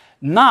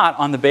 not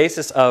on the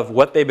basis of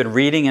what they've been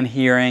reading and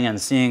hearing and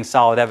seeing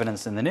solid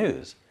evidence in the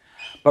news,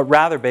 but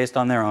rather based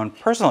on their own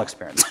personal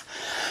experience?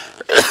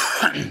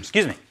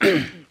 Excuse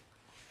me.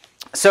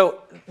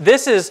 So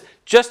this is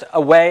just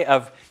a way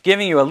of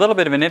giving you a little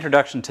bit of an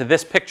introduction to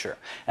this picture.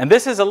 And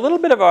this is a little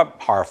bit of a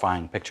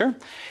horrifying picture.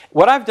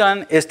 What I've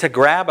done is to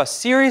grab a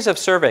series of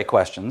survey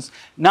questions,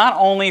 not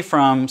only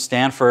from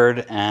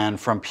Stanford and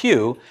from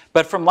Pew,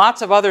 but from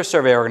lots of other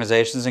survey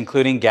organizations,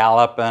 including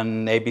Gallup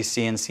and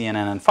ABC and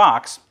CNN and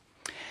Fox,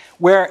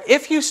 where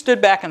if you stood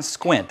back and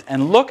squint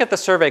and look at the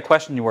survey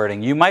question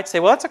wording, you might say,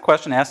 well, that's a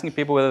question asking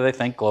people whether they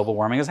think global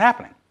warming is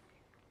happening.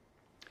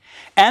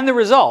 And the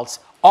results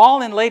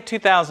all in late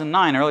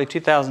 2009, early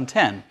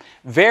 2010,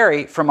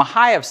 vary from a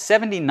high of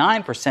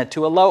 79%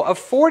 to a low of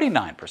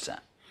 49%.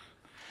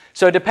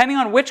 So depending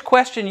on which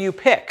question you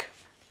pick,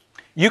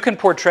 you can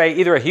portray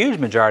either a huge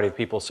majority of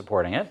people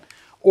supporting it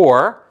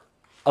or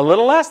a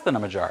little less than a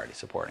majority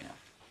supporting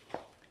it.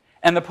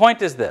 And the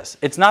point is this: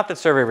 it's not that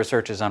survey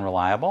research is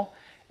unreliable.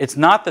 It's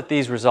not that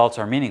these results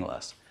are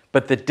meaningless.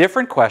 But the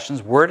different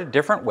questions, worded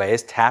different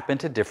ways, tap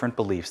into different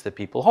beliefs that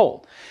people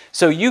hold.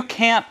 So you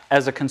can't,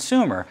 as a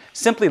consumer,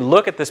 simply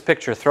look at this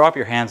picture, throw up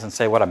your hands and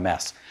say, what a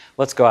mess.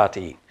 Let's go out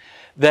to eat.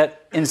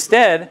 That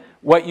instead,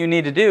 what you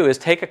need to do is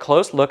take a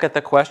close look at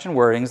the question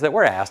wordings that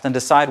were asked and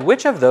decide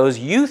which of those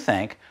you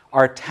think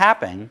are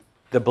tapping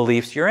the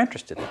beliefs you're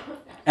interested in.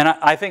 And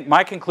I think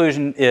my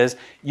conclusion is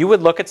you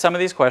would look at some of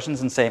these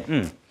questions and say,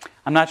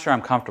 I'm not sure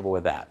I'm comfortable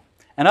with that.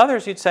 And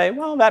others you'd say,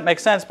 well, that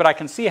makes sense, but I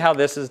can see how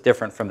this is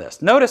different from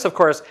this. Notice, of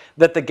course,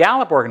 that the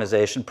Gallup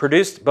organization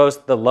produced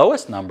both the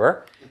lowest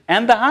number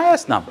and the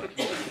highest number.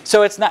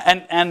 So it's not,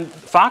 and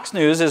Fox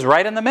News is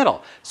right in the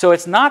middle. So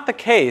it's not the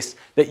case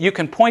that you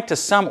can point to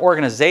some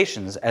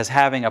organizations as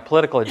having a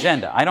political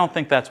agenda. I don't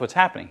think that's what's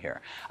happening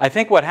here. I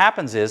think what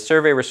happens is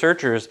survey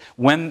researchers,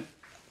 when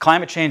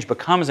climate change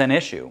becomes an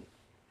issue,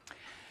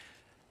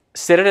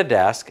 sit at a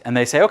desk and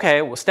they say,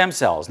 okay, well, stem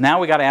cells. Now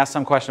we got to ask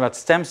some question about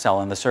stem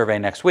cell in the survey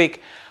next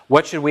week.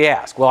 What should we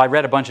ask? Well, I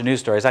read a bunch of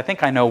news stories. I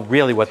think I know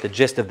really what the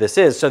gist of this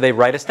is. So they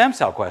write a stem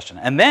cell question.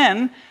 And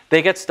then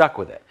they get stuck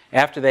with it.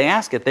 After they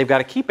ask it, they've got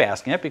to keep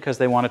asking it because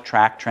they want to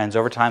track trends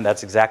over time.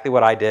 That's exactly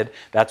what I did.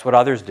 That's what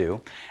others do.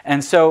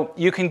 And so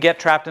you can get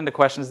trapped into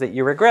questions that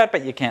you regret,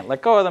 but you can't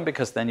let go of them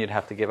because then you'd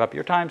have to give up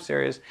your time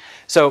series.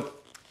 So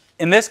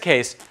in this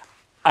case,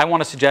 I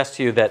want to suggest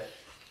to you that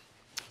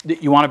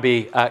you want to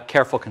be a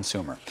careful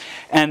consumer.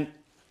 And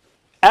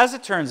as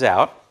it turns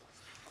out,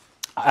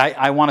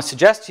 I want to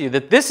suggest to you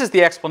that this is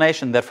the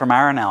explanation that from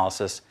our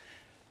analysis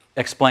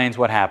explains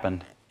what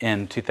happened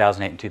in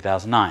 2008 and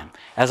 2009.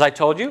 As I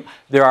told you,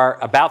 there are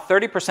about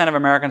 30% of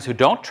Americans who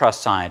don't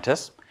trust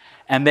scientists,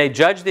 and they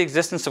judge the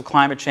existence of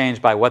climate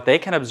change by what they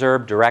can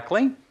observe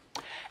directly.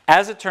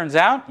 As it turns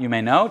out, you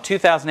may know,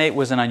 2008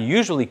 was an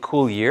unusually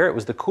cool year. It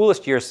was the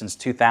coolest year since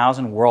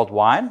 2000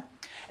 worldwide,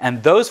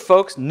 and those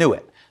folks knew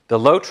it. The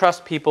low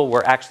trust people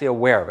were actually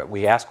aware of it.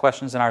 We asked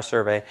questions in our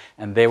survey,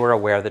 and they were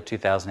aware that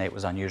 2008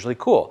 was unusually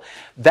cool.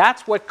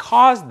 That's what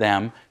caused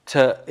them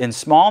to, in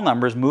small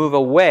numbers, move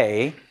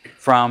away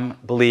from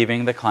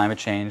believing that climate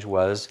change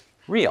was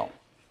real.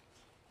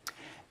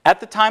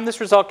 At the time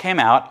this result came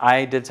out,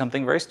 I did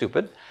something very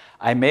stupid.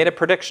 I made a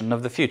prediction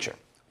of the future,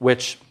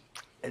 which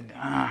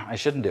I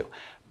shouldn't do.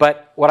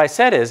 But what I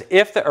said is,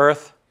 if the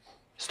Earth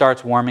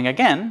starts warming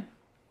again,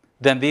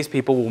 then these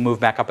people will move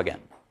back up again.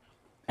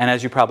 And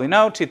as you probably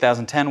know,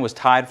 2010 was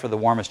tied for the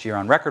warmest year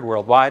on record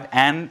worldwide,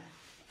 and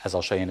as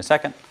I'll show you in a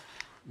second,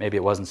 maybe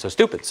it wasn't so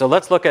stupid. So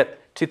let's look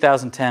at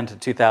 2010 to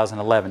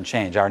 2011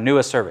 change, our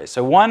newest survey.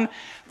 So one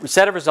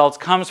set of results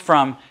comes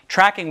from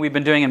tracking we've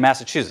been doing in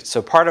Massachusetts.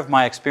 So part of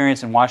my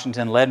experience in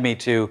Washington led me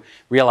to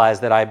realize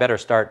that I better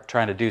start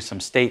trying to do some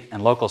state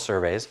and local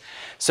surveys.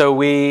 So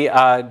we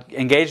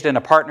engaged in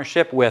a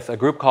partnership with a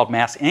group called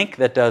Mass Inc.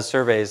 that does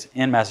surveys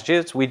in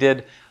Massachusetts. We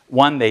did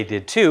one, they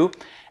did two.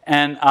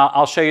 And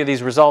I'll show you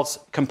these results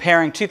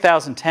comparing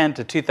 2010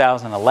 to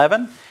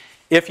 2011.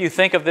 If you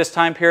think of this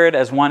time period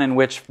as one in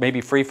which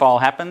maybe free fall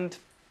happened,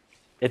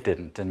 it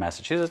didn't in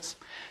Massachusetts.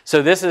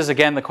 So this is,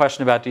 again, the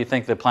question about do you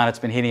think the planet's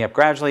been heating up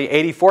gradually?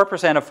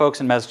 84% of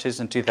folks in Massachusetts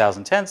in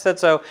 2010 said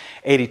so.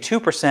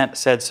 82%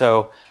 said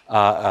so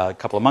a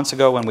couple of months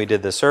ago when we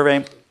did this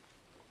survey.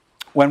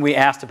 When we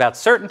asked about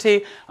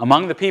certainty,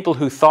 among the people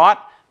who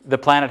thought the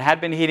planet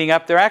had been heating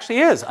up, there actually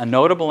is a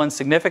notable and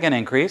significant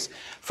increase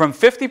from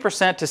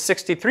 50% to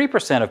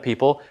 63% of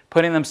people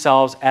putting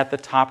themselves at the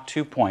top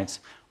 2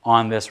 points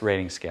on this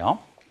rating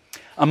scale.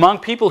 Among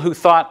people who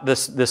thought, the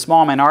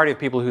small minority of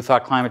people who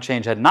thought climate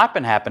change had not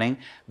been happening,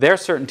 their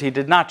certainty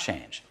did not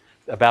change.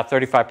 About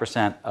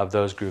 35% of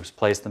those groups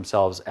placed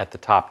themselves at the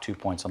top 2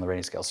 points on the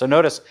rating scale. So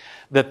notice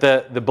that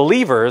the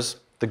believers,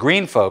 the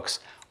green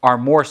folks, are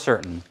more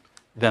certain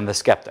than the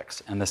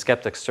skeptics, and the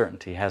skeptics'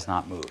 certainty has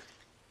not moved.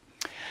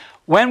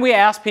 When we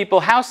ask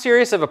people, how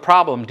serious of a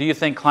problem do you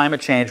think climate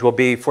change will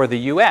be for the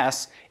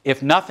US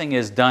if nothing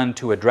is done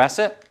to address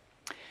it?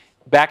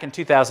 Back in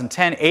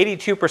 2010,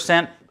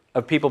 82%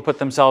 of people put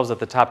themselves at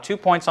the top 2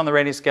 points on the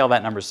rating scale.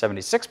 That number is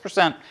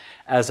 76%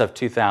 as of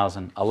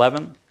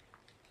 2011.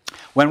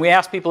 When we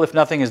ask people if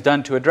nothing is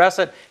done to address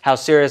it, how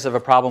serious of a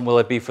problem will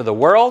it be for the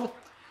world?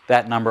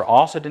 That number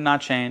also did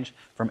not change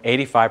from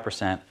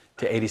 85%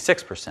 to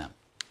 86%.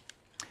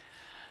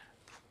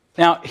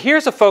 Now,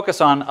 here's a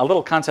focus on a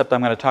little concept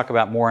I'm going to talk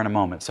about more in a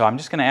moment. So I'm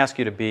just going to ask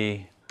you to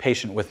be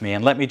patient with me.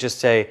 And let me just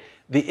say,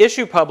 the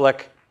issue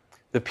public,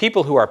 the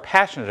people who are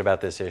passionate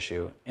about this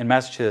issue in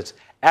Massachusetts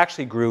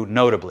actually grew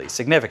notably,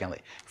 significantly,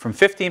 from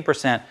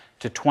 15%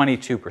 to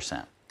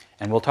 22%.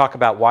 And we'll talk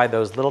about why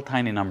those little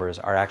tiny numbers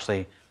are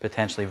actually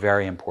potentially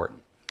very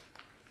important.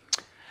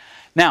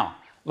 Now,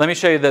 let me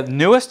show you the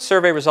newest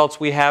survey results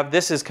we have.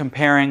 This is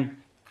comparing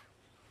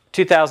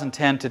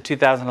 2010 to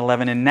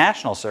 2011 in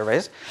national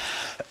surveys.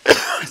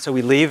 So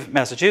we leave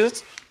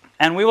Massachusetts,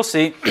 and we will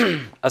see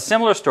a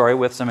similar story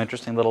with some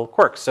interesting little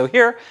quirks. So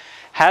here,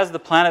 has the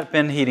planet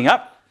been heating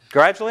up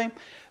gradually?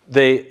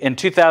 In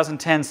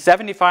 2010,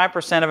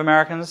 75% of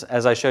Americans,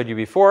 as I showed you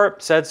before,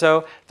 said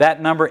so.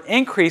 That number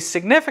increased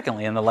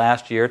significantly in the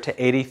last year to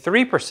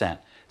 83%.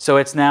 So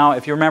it's now,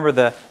 if you remember,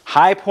 the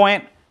high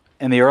point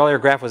in the earlier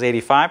graph was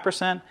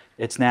 85%.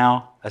 It's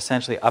now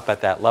essentially up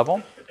at that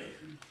level.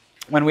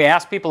 When we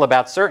ask people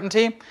about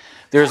certainty,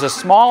 there's a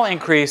small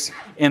increase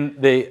in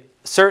the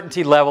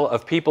certainty level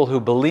of people who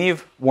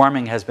believe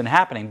warming has been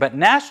happening. But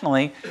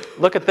nationally,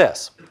 look at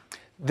this.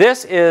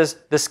 This is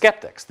the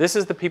skeptics. This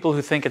is the people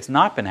who think it's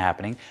not been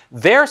happening.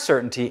 Their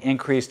certainty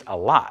increased a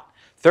lot.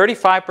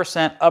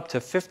 35% up to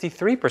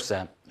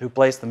 53% who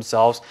place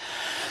themselves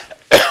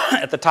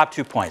at the top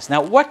 2 points.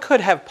 Now, what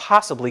could have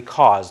possibly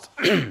caused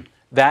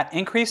that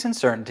increase in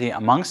certainty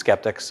among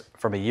skeptics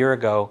from a year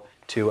ago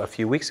to a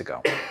few weeks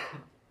ago?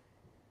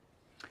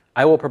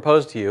 I will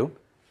propose to you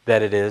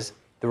that it is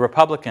the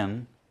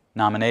Republican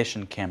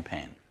nomination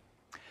campaign.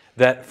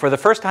 That for the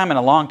first time in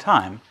a long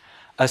time,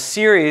 a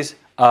series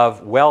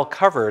of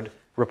well-covered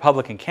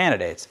Republican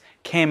candidates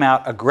came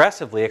out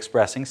aggressively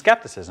expressing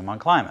skepticism on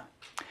climate.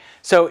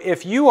 So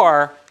if you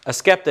are a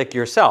skeptic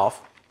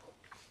yourself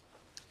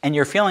and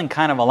you're feeling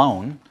kind of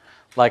alone,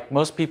 like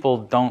most people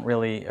don't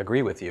really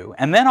agree with you,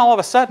 and then all of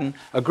a sudden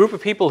a group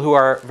of people who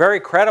are very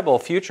credible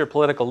future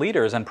political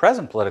leaders and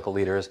present political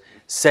leaders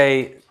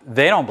say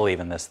they don't believe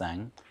in this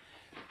thing,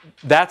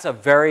 that's a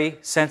very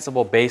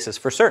sensible basis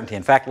for certainty.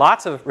 In fact,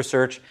 lots of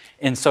research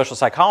in social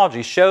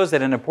psychology shows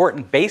that an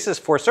important basis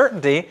for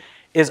certainty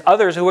is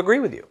others who agree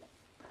with you.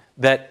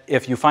 That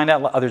if you find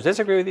out others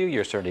disagree with you,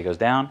 your certainty goes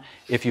down.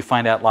 If you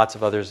find out lots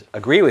of others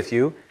agree with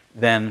you,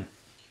 then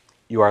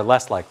you are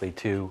less likely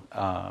to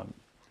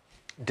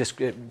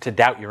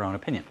doubt your own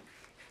opinion.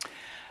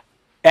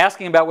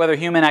 Asking about whether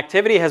human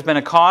activity has been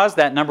a cause,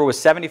 that number was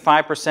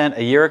 75%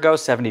 a year ago,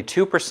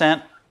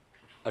 72%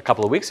 a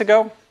couple of weeks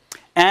ago.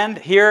 And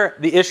here,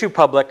 the issue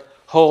public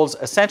holds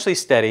essentially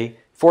steady,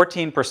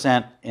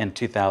 14% in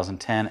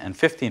 2010 and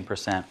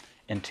 15%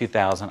 in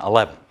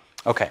 2011.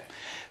 Okay,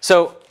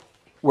 so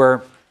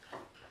we're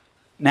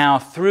now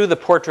through the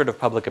portrait of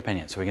public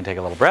opinion. So we can take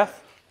a little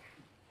breath.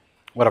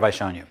 What have I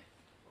shown you?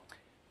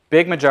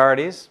 Big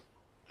majorities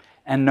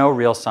and no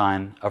real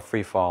sign of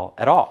free fall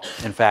at all.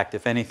 In fact,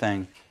 if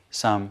anything,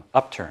 some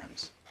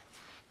upturns.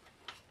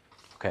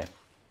 Okay.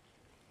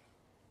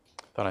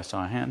 Thought I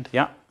saw a hand.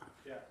 Yeah?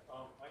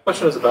 My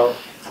question is about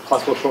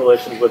possible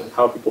correlations with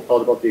how people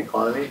felt about the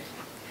economy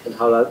and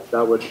how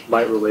that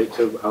might relate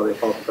to how they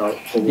felt about.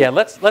 Yeah,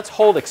 let's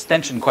hold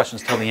extension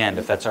questions till the end,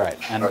 if that's all right.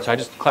 And so I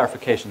just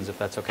clarifications, if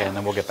that's okay, and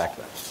then we'll get back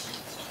to that.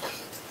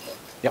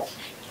 Yep.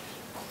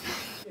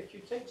 If you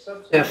take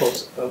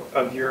subsamples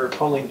of your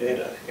polling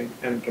data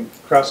and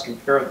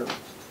cross-compare them,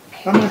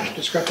 how much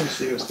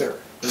discrepancy is there in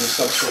the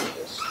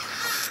subsamples?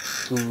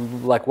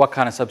 Like what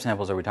kind of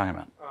subsamples are we talking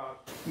about?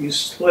 You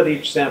split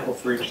each sample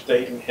for each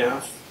state in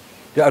half.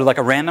 Like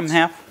a random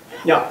half?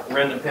 Yeah,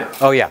 random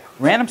half. Oh yeah,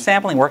 random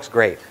sampling works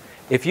great.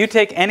 If you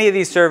take any of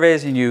these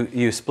surveys and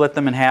you split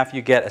them in half,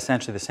 you get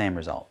essentially the same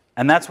result.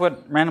 And that's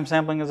what random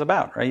sampling is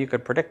about, right? You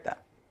could predict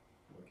that.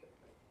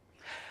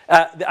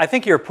 I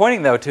think you're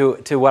pointing, though,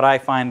 to what I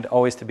find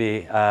always to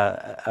be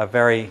a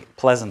very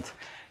pleasant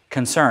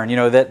concern. You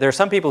know, that there are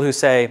some people who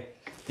say,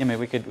 I mean,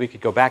 we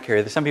could go back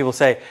here. There's some people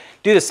say,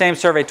 do the same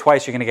survey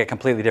twice, you're going to get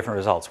completely different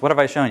results. What have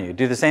I shown you?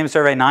 Do the same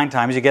survey 9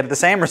 times, you get the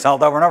same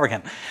result over and over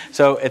again.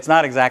 So it's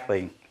not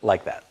exactly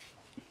like that.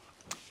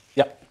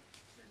 Yep.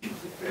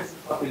 There's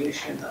the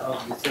population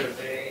of the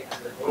survey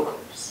and the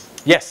voters.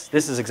 Yes,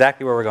 this is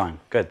exactly where we're going.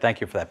 Good, thank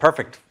you for that.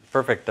 Perfect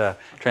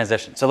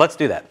transition. So let's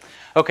do that.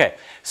 Okay,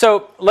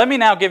 so let me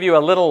now give you a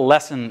little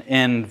lesson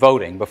in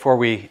voting before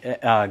we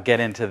get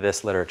into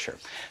this literature.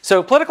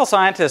 So political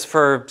scientists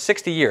for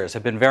 60 years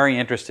have been very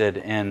interested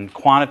in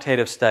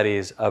quantitative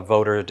studies of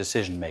voter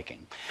decision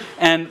making.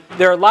 And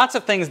there are lots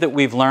of things that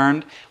we've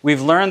learned.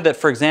 We've learned that,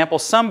 for example,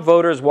 some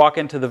voters walk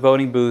into the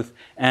voting booth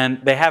and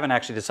they haven't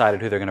actually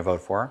decided who they're going to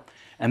vote for.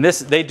 And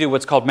they do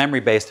what's called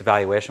memory-based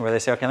evaluation, where they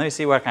say, okay, let me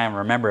see what I can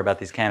remember about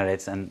these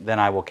candidates, and then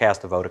I will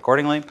cast a vote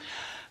accordingly.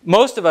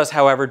 Most of us,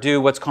 however,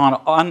 do what's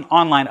called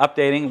online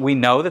updating. We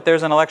know that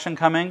there's an election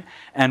coming,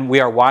 and we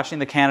are watching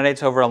the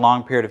candidates over a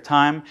long period of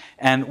time,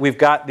 and we've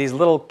got these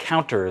little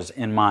counters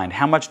in mind.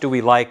 How much do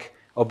we like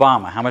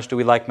Obama? How much do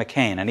we like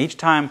McCain? And each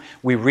time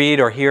we read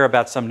or hear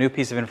about some new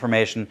piece of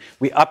information,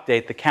 we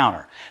update the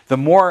counter. The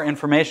more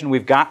information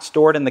we've got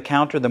stored in the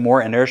counter, the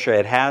more inertia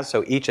it has,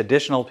 so each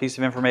additional piece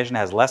of information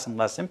has less and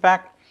less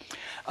impact.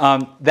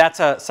 That's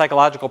a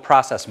psychological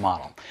process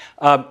model.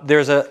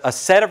 There's a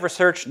set of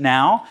research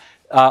now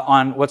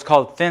on what's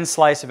called thin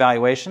slice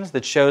evaluations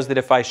that shows that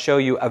if I show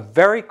you a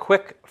very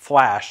quick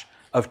flash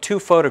of 2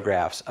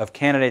 photographs of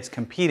candidates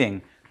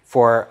competing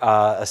for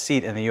a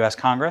seat in the US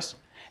Congress,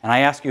 and I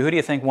ask you, who do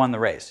you think won the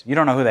race? You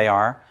don't know who they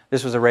are.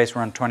 this was a race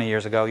run 20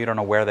 years ago, you don't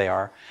know where they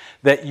are,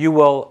 that you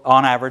will,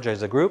 on average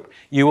as a group,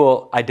 you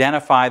will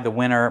identify the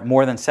winner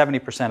more than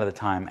 70% of the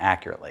time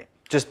accurately,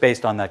 just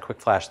based on that quick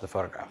flash of the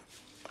photograph.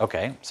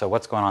 Okay, so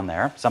what's going on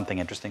there? Something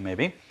interesting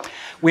maybe.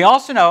 We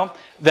also know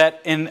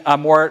that in a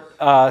more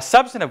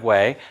substantive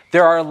way,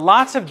 there are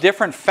lots of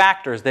different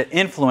factors that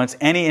influence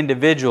any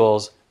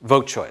individual's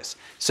vote choice.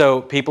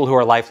 So people who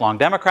are lifelong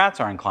Democrats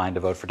are inclined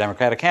to vote for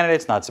Democratic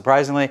candidates, not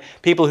surprisingly.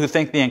 People who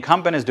think the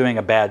incumbent is doing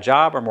a bad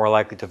job are more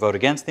likely to vote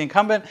against the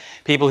incumbent.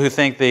 People who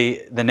think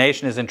the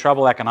nation is in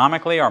trouble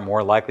economically are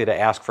more likely to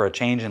ask for a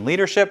change in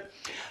leadership.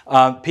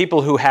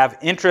 People who have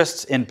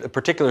interests in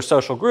particular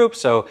social groups,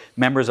 so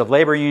members of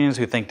labor unions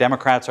who think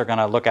Democrats are going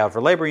to look out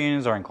for labor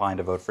unions are inclined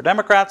to vote for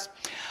Democrats.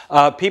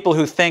 People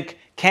who think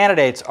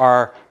candidates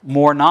are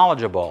more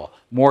knowledgeable,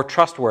 more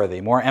trustworthy,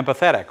 more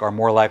empathetic are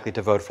more likely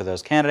to vote for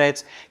those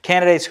candidates.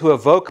 Candidates who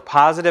evoke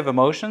positive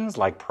emotions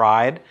like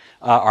pride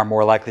are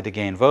more likely to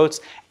gain votes.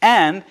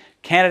 And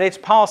candidates'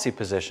 policy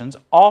positions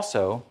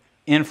also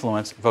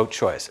influence vote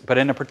choice, but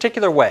in a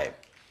particular way.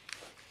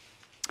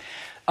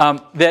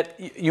 That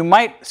you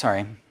might,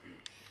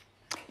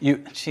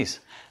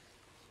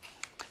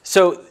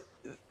 So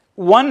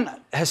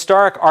one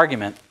historic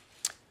argument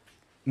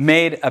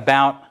made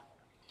about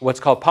what's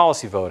called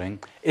policy voting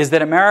is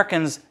that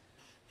Americans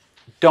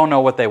don't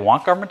know what they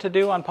want government to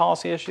do on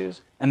policy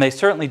issues, and they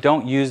certainly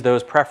don't use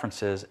those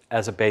preferences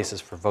as a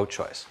basis for vote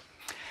choice.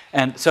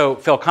 And so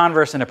Phil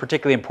Converse, in a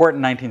particularly important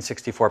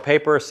 1964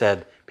 paper,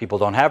 said people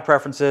don't have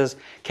preferences.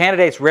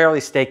 Candidates rarely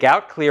stake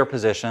out clear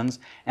positions,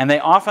 and they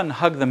often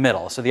hug the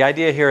middle. So the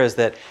idea here is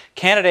that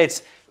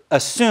candidates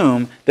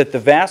assume that the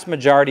vast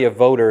majority of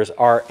voters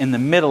are in the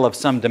middle of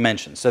some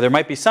dimension. So there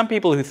might be some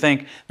people who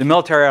think the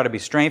military ought to be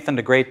strengthened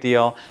a great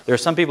deal. There are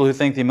some people who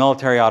think the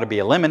military ought to be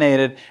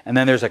eliminated, and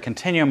then there's a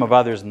continuum of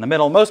others in the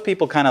middle. Most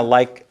people kind of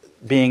like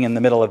being in the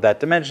middle of that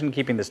dimension,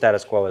 keeping the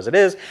status quo as it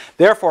is.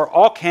 Therefore,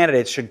 all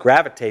candidates should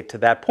gravitate to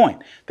that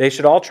point. They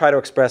should all try to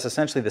express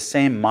essentially the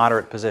same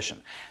moderate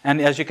position. And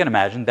as you can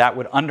imagine, that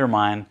would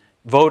undermine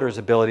voters'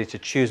 ability to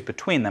choose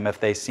between them if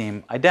they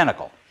seem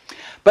identical.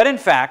 But in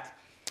fact,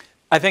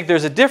 I think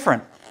there's a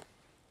different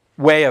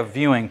way of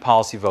viewing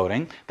policy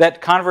voting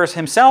that Converse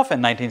himself in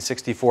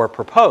 1964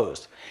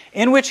 proposed,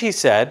 in which he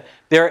said,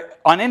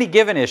 on any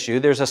given issue,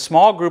 there's a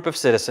small group of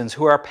citizens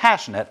who are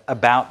passionate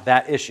about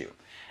that issue.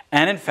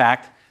 And in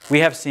fact, we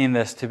have seen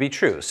this to be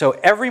true. So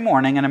every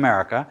morning in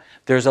America,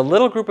 there's a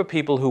little group of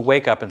people who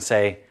wake up and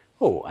say,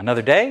 oh,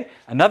 another day,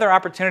 another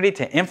opportunity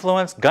to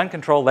influence gun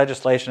control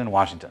legislation in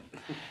Washington.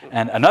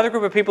 And another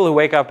group of people who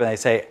wake up and they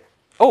say,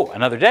 oh,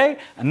 another day,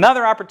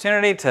 another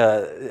opportunity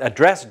to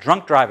address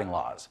drunk driving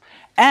laws.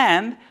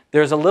 And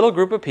there's a little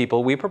group of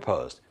people we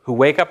proposed who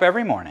wake up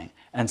every morning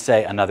and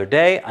say, another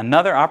day,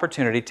 another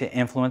opportunity to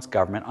influence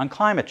government on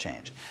climate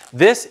change.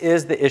 This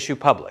is the issue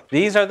public.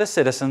 These are the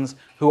citizens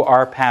who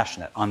are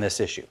passionate on this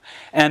issue.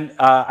 And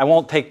I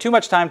won't take too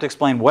much time to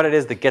explain what it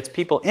is that gets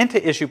people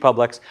into issue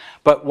publics,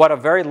 but what a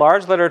very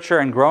large literature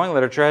and growing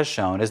literature has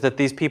shown is that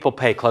these people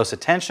pay close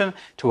attention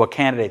to what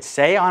candidates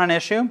say on an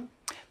issue.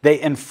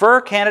 They infer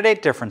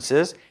candidate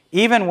differences,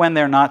 even when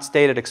they're not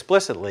stated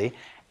explicitly,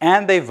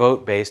 and they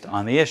vote based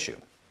on the issue.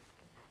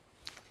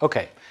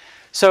 Okay.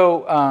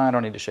 So I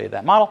don't need to show you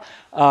that model.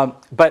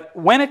 But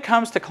when it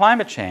comes to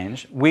climate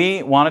change,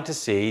 we wanted to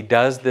see,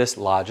 does this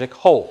logic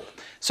hold?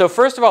 So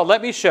first of all,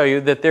 let me show you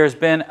that there's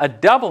been a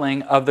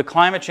doubling of the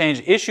climate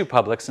change issue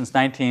public since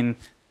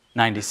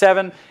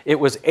 1997. It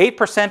was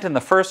 8% in the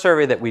first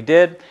survey that we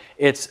did.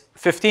 It's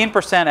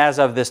 15% as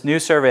of this new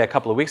survey a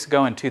couple of weeks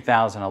ago in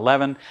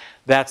 2011.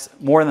 That's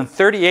more than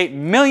 38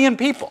 million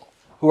people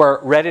who are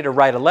ready to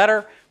write a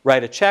letter,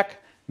 write a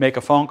check, make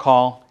a phone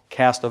call,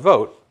 cast a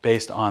vote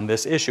based on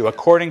this issue,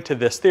 according to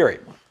this theory.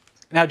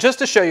 Now, just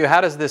to show you how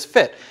does this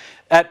fit,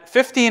 at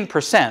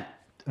 15%,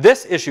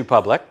 this issue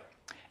public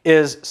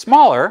is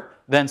smaller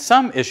than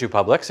some issue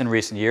publics in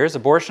recent years.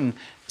 Abortion,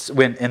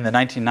 in the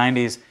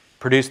 1990s,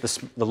 produced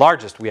the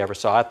largest we ever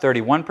saw at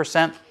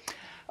 31%.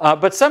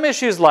 But some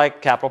issues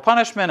like capital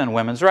punishment and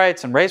women's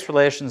rights and race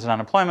relations and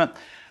unemployment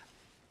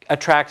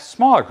attract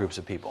smaller groups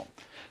of people.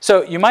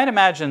 So you might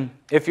imagine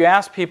if you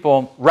ask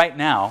people right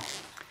now,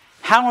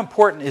 how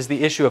important is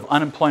the issue of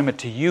unemployment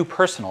to you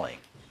personally?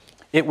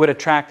 It would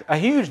attract a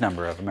huge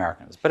number of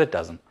Americans, but it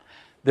doesn't.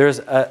 There's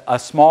a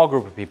small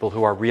group of people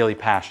who are really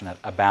passionate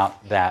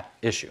about that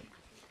issue.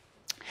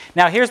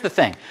 Now, here's the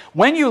thing.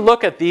 When you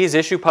look at these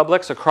issue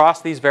publics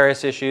across these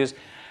various issues,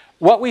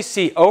 what we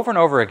see over and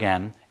over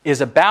again is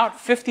about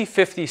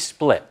 50-50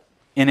 split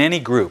in any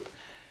group.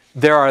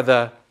 There are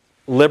the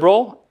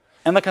liberal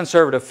and the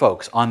conservative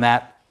folks on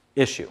that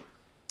issue.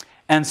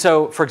 And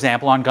so, for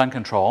example, on gun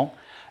control,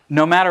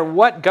 no matter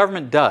what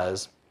government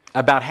does,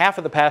 about half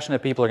of the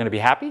passionate people are going to be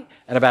happy,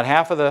 and about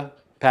half of the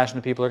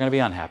passionate people are going to be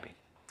unhappy.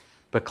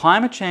 But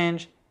climate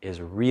change is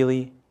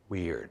really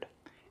weird.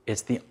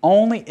 It's the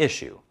only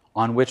issue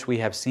on which we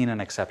have seen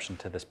an exception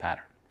to this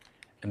pattern.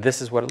 And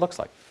this is what it looks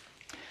like.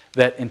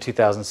 That in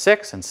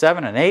 2006 and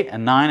 7 and 8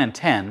 and 9 and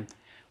 10,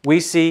 we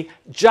see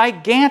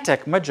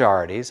gigantic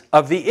majorities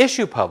of the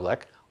issue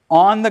public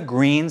on the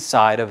green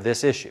side of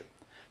this issue.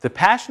 The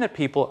passionate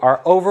people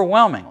are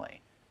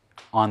overwhelmingly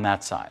on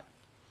that side.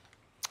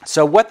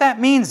 So what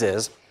that means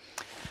is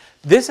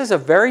this is a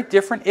very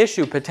different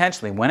issue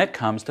potentially when it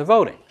comes to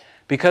voting.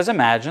 Because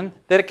imagine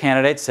that a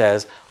candidate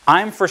says,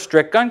 I'm for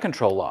strict gun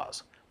control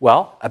laws.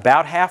 Well,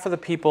 about half of the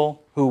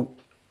people who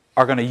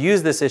are going to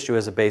use this issue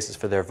as a basis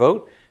for their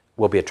vote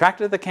will be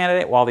attracted to the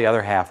candidate, while the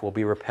other half will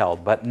be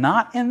repelled. But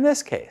not in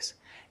this case.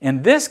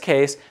 In this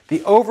case,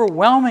 the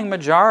overwhelming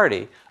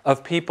majority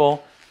of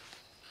people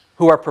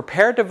who are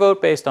prepared to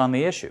vote based on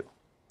the issue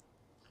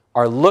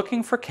are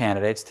looking for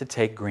candidates to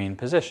take green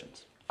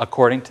positions,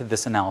 according to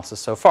this analysis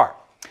so far.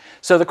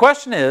 So the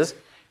question is,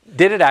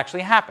 did it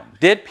actually happen?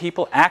 Did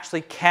people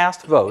actually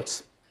cast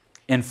votes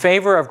in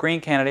favor of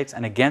green candidates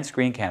and against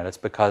green candidates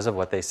because of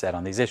what they said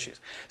on these issues?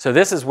 So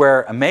this is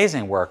where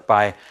amazing work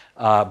by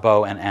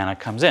Bo and Anna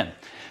comes in.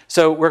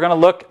 So we're going to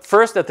look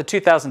first at the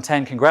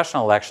 2010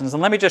 congressional elections,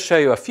 and let me just show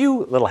you a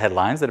few little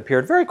headlines that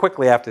appeared very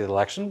quickly after the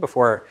election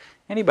before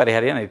anybody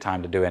had any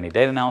time to do any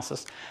data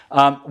analysis.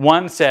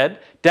 One said,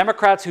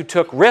 Democrats who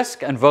took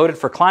risk and voted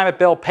for climate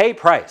bill pay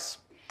price.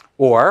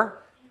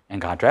 Or, in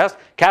contrast,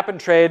 cap and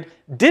trade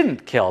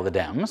didn't kill the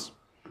Dems.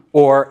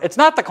 Or, it's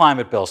not the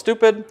climate bill,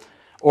 stupid.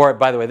 Or,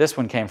 by the way, this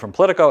one came from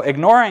Politico,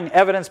 ignoring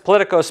evidence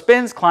Politico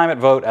spins climate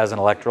vote as an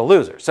electoral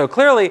loser. So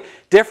clearly,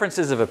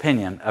 differences of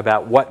opinion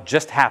about what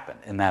just happened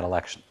in that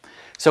election.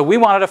 So we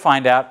wanted to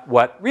find out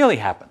what really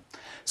happened.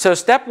 So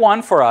step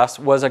one for us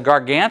was a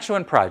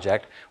gargantuan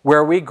project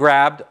where we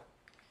grabbed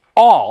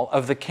all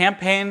of the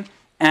campaign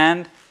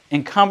and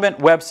incumbent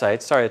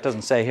websites, sorry it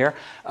doesn't say here,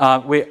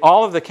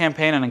 all of the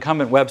campaign and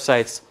incumbent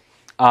websites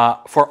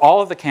for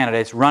all of the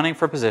candidates running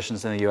for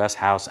positions in the US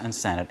House and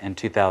Senate in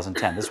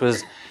 2010. This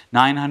was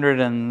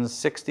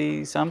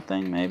 960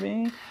 something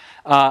maybe,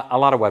 a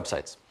lot of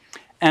websites.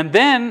 And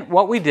then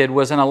what we did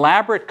was an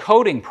elaborate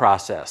coding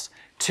process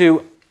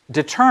to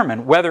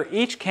determine whether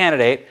each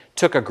candidate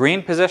took a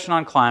green position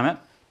on climate,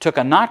 took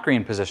a not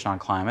green position on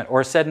climate,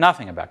 or said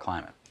nothing about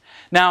climate.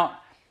 Now,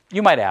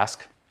 you might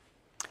ask,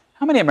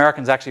 how many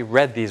Americans actually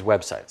read these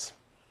websites?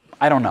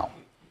 I don't know.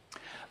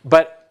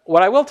 But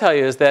what I will tell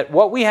you is that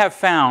what we have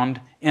found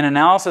in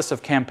analysis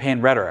of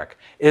campaign rhetoric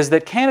is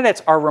that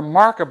candidates are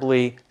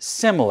remarkably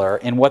similar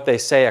in what they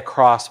say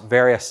across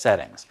various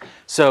settings.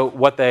 So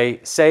what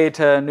they say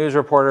to news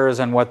reporters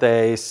and what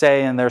they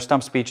say in their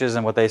stump speeches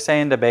and what they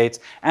say in debates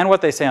and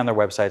what they say on their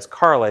websites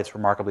correlates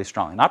remarkably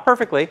strongly. Not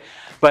perfectly,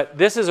 but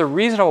this is a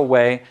reasonable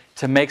way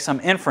to make some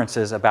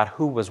inferences about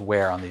who was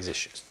where on these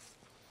issues.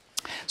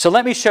 So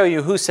let me show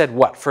you who said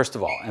what, first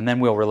of all, and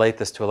then we'll relate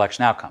this to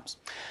election outcomes.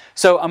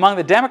 So among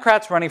the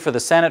Democrats running for the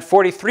Senate,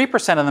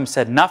 43% of them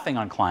said nothing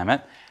on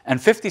climate, and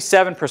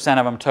 57%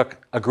 of them took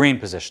a green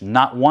position.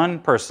 Not one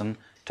person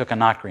took a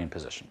not green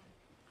position.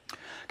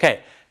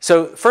 Okay,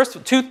 so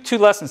first, two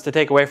lessons to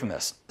take away from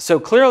this. So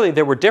clearly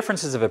there were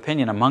differences of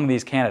opinion among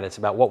these candidates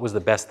about what was the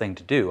best thing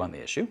to do on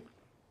the issue,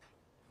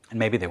 and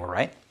maybe they were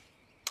right.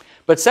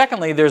 But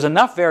secondly, there's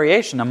enough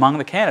variation among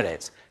the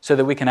candidates so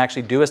that we can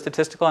actually do a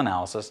statistical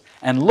analysis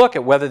and look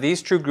at whether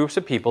these two groups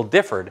of people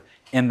differed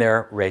in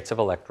their rates of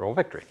electoral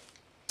victory.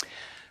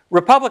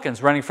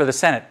 Republicans running for the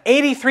Senate,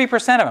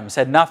 83% of them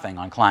said nothing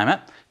on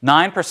climate,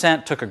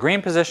 9% took a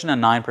green position,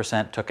 and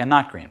 9% took a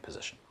not green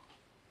position.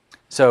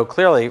 So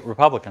clearly,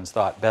 Republicans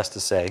thought best to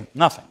say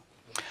nothing.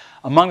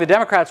 Among the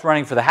Democrats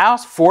running for the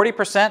House,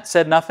 40%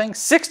 said nothing,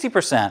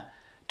 60%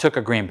 took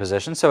a green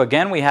position. So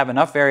again, we have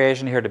enough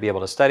variation here to be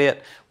able to study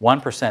it.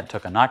 1%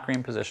 took a not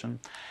green position.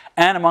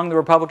 And among the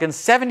Republicans,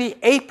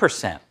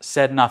 78%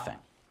 said nothing.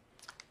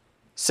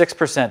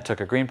 6%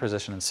 took a green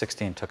position and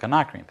 16% took a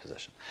not green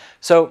position.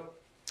 So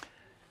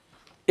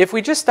if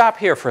we just stop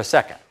here for a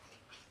second,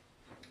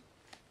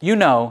 you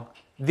know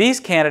these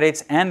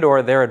candidates and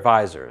or their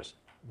advisors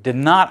did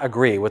not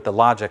agree with the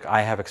logic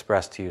I have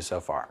expressed to you so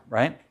far,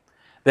 right?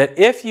 That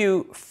if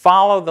you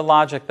follow the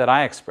logic that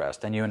I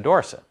expressed and you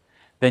endorse it,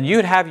 then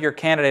you'd have your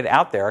candidate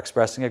out there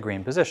expressing a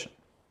green position.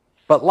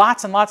 But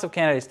lots and lots of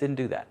candidates didn't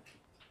do that.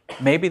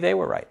 Maybe they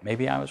were right.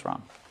 Maybe I was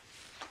wrong.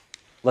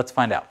 Let's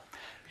find out.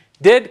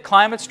 Did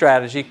climate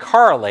strategy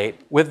correlate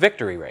with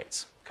victory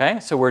rates? Okay,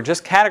 so we're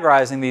just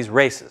categorizing these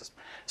races.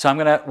 So I'm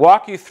going to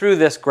walk you through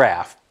this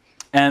graph.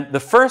 And the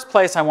first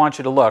place I want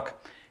you to look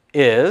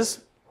is,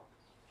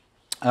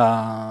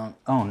 oh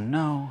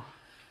no.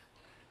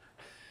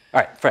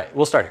 All right,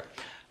 we'll start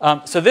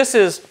here. So this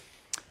is,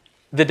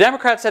 the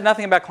Democrats said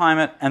nothing about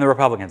climate and the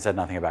Republicans said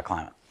nothing about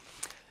climate.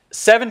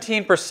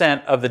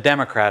 17% of the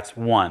Democrats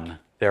won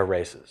their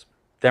races.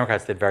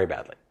 Democrats did very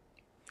badly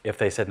if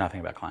they said nothing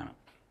about climate.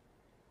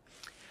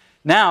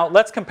 Now,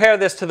 let's compare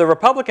this to the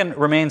Republican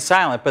remains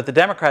silent, but the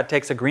Democrat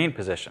takes a green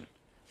position.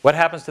 What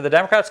happens to the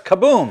Democrats?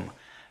 Kaboom!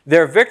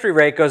 Their victory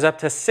rate goes up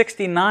to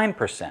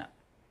 69%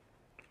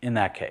 in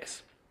that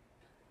case.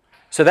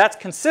 So that's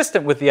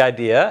consistent with the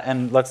idea,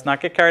 and let's not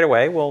get carried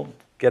away, we'll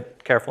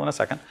get careful in a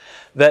second,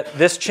 that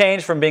this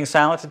change from being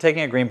silent to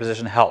taking a green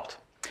position helped.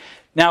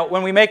 Now,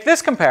 when we make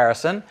this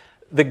comparison,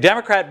 the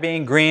Democrat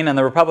being green and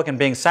the Republican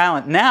being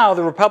silent, now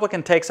the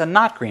Republican takes a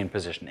not green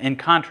position, in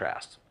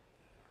contrast.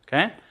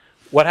 Okay?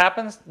 What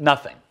happens?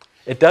 Nothing.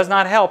 It does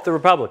not help the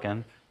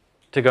Republican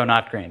to go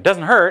not green. It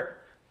doesn't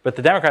hurt, but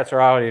the Democrats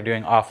are already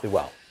doing awfully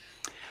well.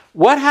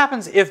 What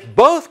happens if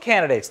both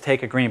candidates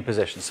take a green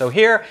position? So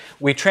here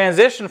we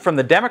transition from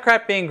the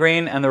Democrat being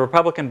green and the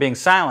Republican being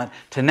silent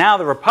to now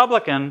the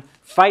Republican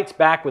fights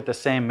back with the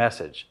same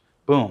message.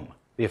 Boom,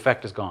 the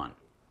effect is gone.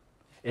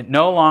 It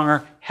no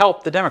longer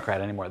helped the Democrat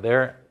anymore.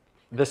 They're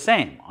the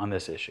same on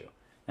this issue.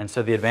 And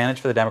so the advantage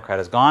for the Democrat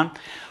is gone.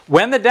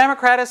 When the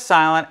Democrat is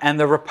silent and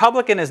the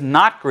Republican is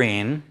not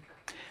green,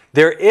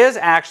 there is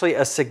actually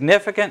a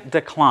significant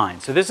decline.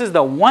 So this is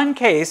the one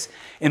case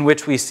in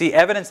which we see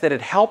evidence that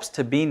it helps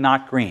to be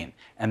not green.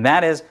 And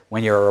that is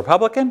when you're a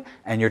Republican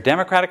and your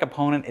Democratic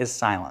opponent is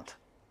silent.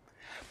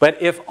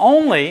 But if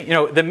only,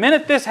 the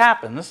minute this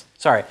happens,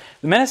 the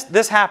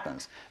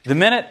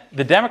minute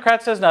the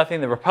Democrat says nothing,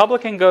 the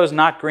Republican goes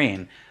not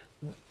green,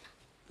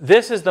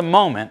 this is the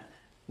moment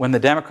when the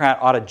Democrat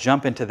ought to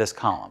jump into this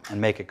column and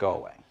make it go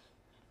away.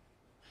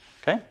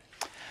 Okay?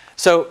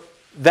 So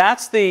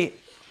that's the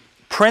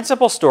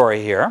principal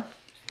story here.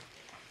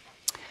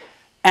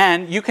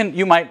 And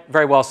you might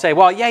very well say,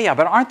 well, yeah,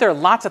 but aren't there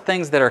lots of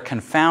things that are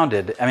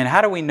confounded? I mean,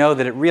 how do we know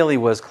that it really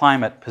was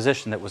climate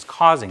position that was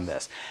causing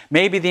this?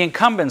 Maybe the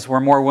incumbents were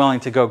more willing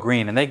to go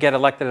green and they get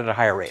elected at a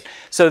higher rate.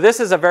 So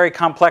this is a very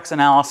complex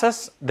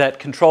analysis that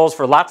controls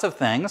for lots of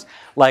things,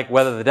 like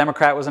whether the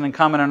Democrat was an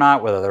incumbent or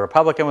not, whether the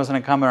Republican was an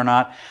incumbent or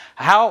not,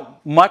 how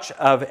much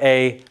of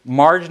a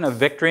margin of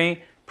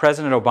victory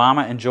President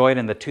Obama enjoyed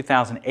in the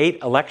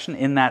 2008 election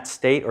in that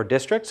state or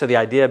district. So the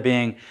idea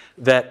being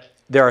that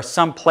there are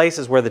some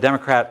places where the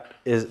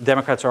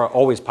Democrats are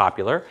always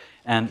popular,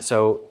 and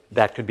so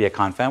that could be a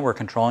confound. We're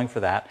controlling for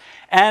that.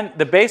 And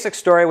the basic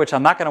story, which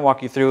I'm not going to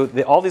walk you through,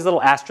 all these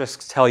little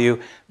asterisks tell you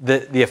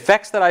that the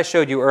effects that I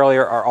showed you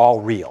earlier are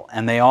all real,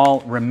 and they all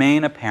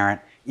remain apparent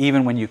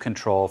even when you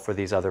control for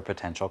these other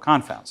potential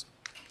confounds.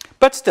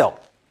 But still,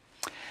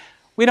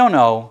 we don't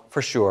know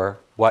for sure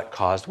what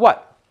caused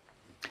what.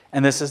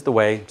 And this is the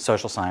way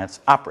social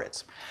science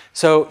operates.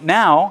 So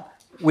now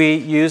we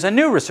use a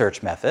new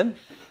research method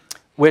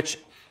which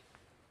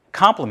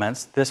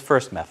complements this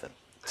first method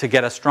to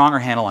get a stronger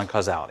handle on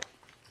causality.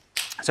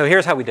 So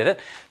here's how we did it.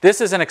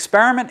 This is an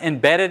experiment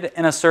embedded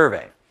in a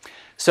survey.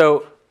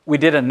 So we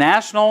did a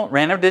national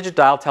random digit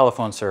dial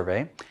telephone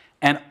survey,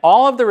 and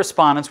all of the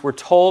respondents were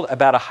told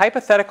about a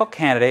hypothetical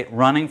candidate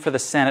running for the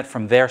Senate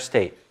from their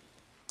state.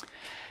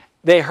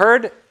 They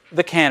heard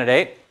the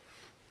candidate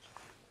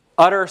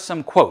utter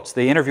some quotes.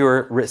 The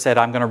interviewer said,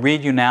 I'm going to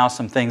read you now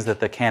some things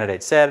that the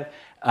candidate said,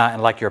 and I'd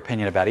like your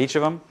opinion about each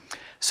of them.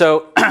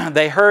 So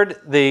they heard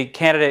the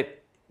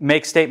candidate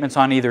make statements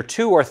on either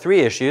 2 or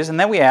 3 issues, and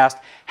then we asked,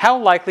 how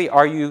likely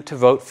are you to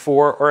vote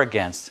for or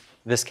against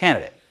this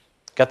candidate?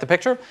 Got the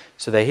picture?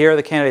 So they hear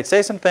the candidate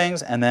say some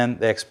things, and then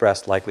they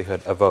express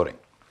likelihood of voting.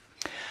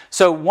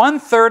 So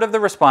 1/3 of the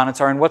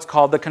respondents are in what's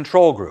called the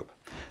control group.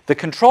 The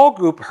control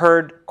group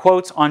heard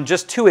quotes on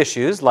just 2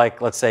 issues,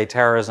 like, let's say,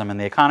 terrorism and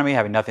the economy,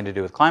 having nothing to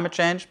do with climate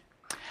change.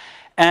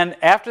 And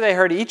after they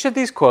heard each of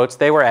these quotes,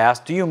 they were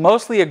asked, do you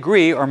mostly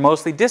agree or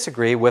mostly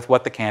disagree with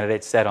what the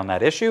candidate said on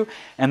that issue?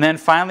 And then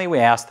finally, we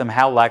asked them,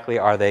 how likely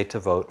are they to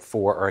vote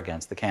for or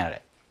against the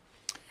candidate?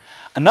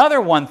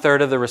 Another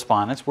 1/3 of the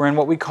respondents were in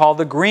what we call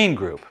the green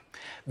group.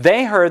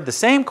 They heard the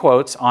same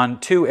quotes on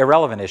 2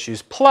 irrelevant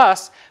issues,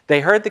 plus they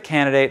heard the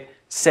candidate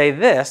say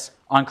this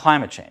on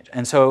climate change.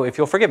 And so if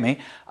you'll forgive me,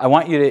 I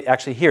want you to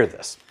actually hear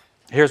this.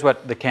 Here's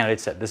what the candidate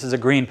said. This is a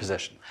green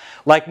position.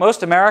 Like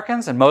most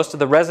Americans and most of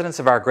the residents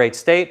of our great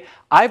state,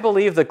 I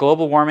believe that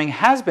global warming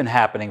has been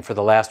happening for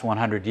the last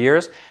 100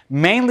 years,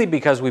 mainly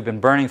because we've been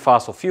burning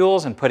fossil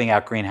fuels and putting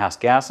out greenhouse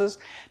gases.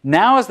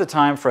 Now is the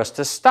time for us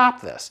to stop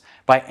this.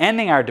 By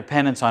ending our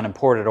dependence on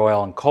imported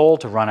oil and coal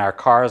to run our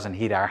cars and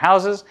heat our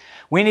houses,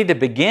 we need to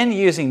begin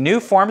using new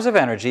forms of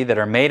energy that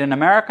are made in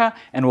America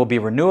and will be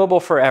renewable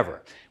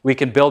forever. We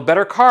can build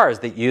better cars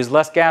that use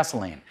less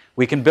gasoline.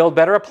 We can build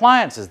better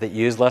appliances that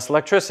use less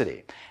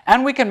electricity.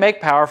 And we can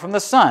make power from the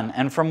sun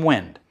and from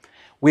wind.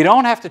 We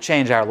don't have to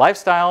change our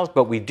lifestyles,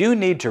 but we do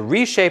need to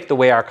reshape the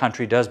way our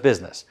country does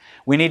business.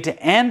 We need to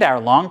end our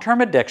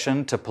long-term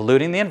addiction to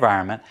polluting the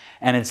environment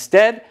and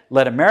instead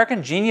let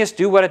American genius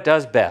do what it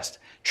does best: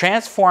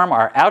 transform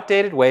our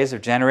outdated ways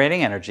of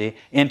generating energy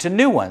into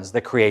new ones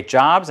that create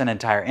jobs and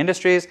entire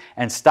industries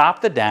and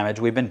stop the damage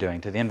we've been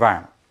doing to the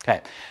environment.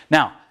 Okay.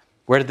 Now,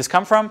 where did this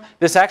come from?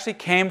 This actually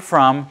came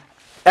from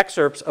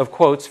excerpts of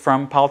quotes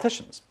from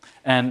politicians.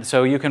 And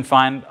so you can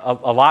find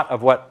a lot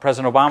of what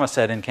President Obama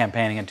said in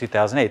campaigning in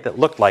 2008 that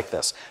looked like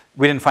this.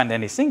 We didn't find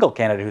any single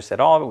candidate who said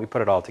all of it. We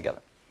put it all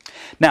together.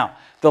 Now,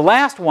 the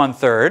last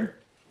 1/3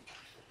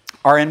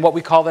 are in what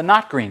we call the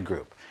not green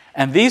group.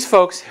 And these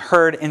folks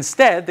heard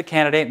instead the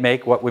candidate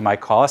make what we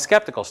might call a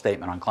skeptical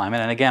statement on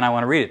climate. And again, I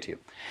want to read it to you.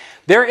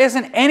 There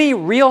isn't any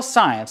real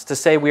science to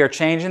say we are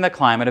changing the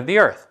climate of the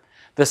Earth.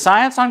 The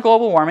science on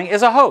global warming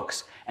is a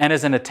hoax and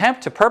is an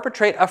attempt to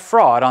perpetrate a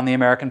fraud on the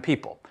American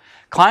people.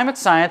 Climate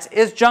science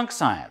is junk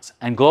science,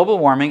 and global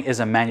warming is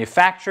a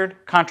manufactured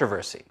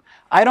controversy.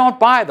 I don't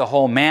buy the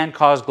whole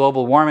man-caused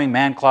global warming,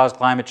 man-caused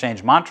climate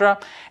change mantra,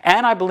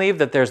 and I believe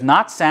that there's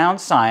not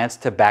sound science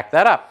to back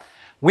that up.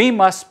 We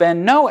must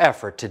spend no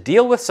effort to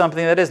deal with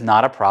something that is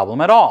not a problem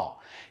at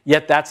all.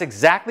 Yet that's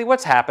exactly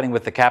what's happening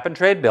with the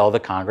cap-and-trade bill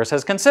that Congress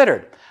has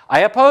considered.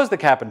 I oppose the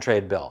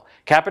cap-and-trade bill.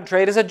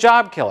 Cap-and-trade is a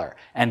job killer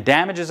and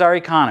damages our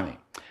economy.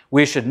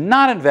 We should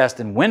not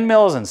invest in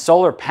windmills and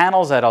solar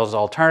panels as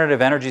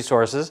alternative energy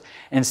sources.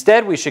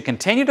 Instead, we should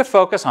continue to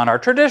focus on our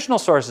traditional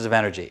sources of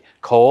energy,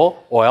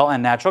 coal, oil,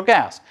 and natural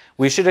gas.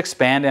 We should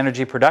expand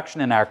energy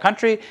production in our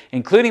country,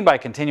 including by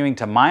continuing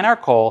to mine our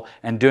coal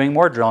and doing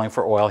more drilling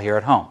for oil here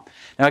at home.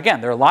 Now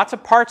again, there are lots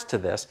of parts to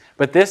this,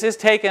 but this is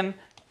taken,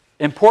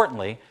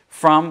 importantly,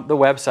 from the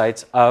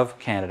websites of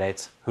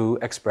candidates who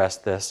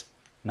expressed this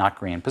not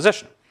green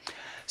position.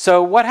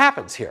 So what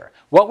happens here?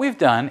 What we've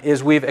done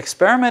is we've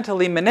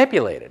experimentally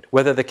manipulated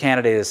whether the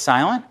candidate is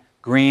silent,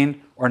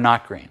 green, or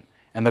not green.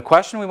 And the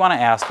question we want to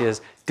ask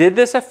is, did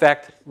this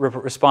affect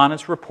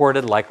respondents'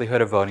 reported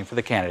likelihood of voting for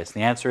the candidates?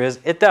 The answer is,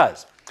 it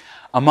does.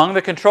 Among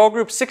the control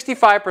group,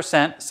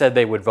 65% said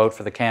they would vote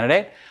for the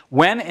candidate.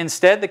 When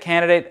instead the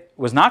candidate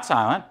was not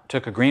silent,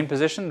 took a green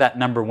position, that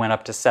number went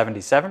up to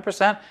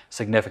 77%,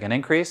 significant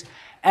increase.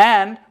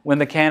 And when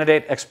the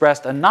candidate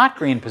expressed a not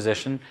green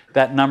position,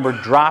 that number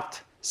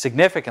dropped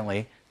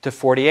significantly to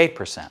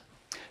 48%.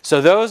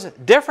 So those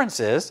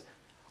differences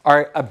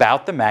are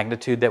about the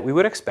magnitude that we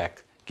would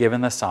expect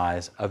given the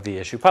size of the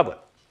issue public.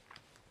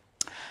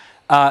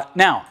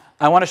 Now,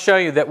 I want to show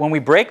you that when we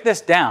break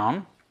this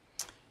down,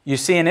 you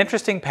see an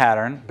interesting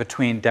pattern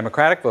between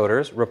Democratic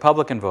voters,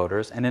 Republican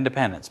voters, and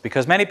independents.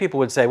 Because many people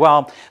would say,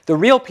 well, the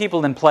real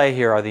people in play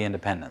here are the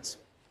independents.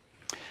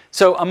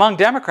 So among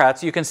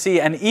Democrats, you can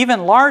see an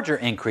even larger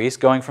increase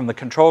going from the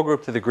control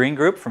group to the green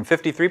group from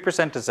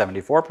 53% to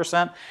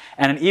 74%,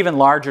 and an even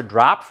larger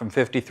drop from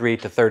 53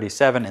 to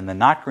 37 in the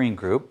not green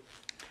group.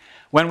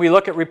 When we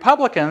look at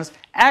Republicans,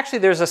 actually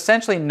there's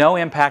essentially no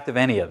impact of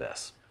any of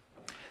this.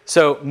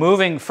 So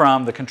moving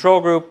from the control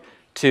group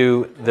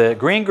to the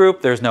green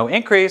group, there's no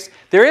increase.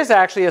 There is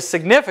actually a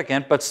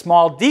significant but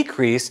small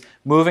decrease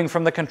moving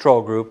from the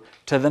control group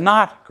to the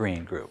not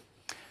green group.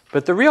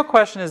 But the real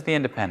question is the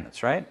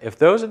independents, right? If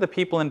those are the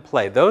people in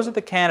play, those are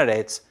the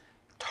candidates'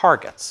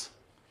 targets,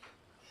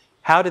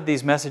 how did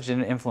these messages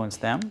influence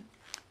them?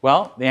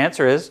 Well, the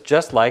answer is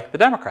just like the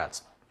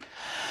Democrats.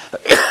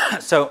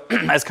 So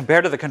as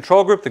compared to the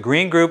control group, the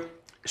green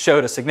group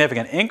showed a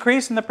significant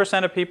increase in the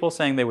percent of people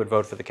saying they would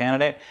vote for the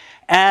candidate,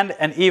 and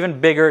an even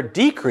bigger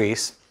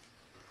decrease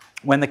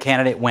when the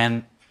candidate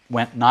went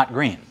not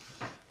green.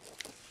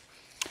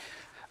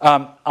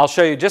 I'll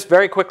show you just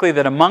very quickly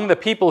that among the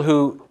people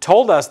who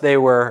told us they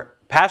were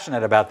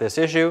passionate about this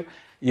issue,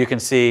 you can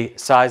see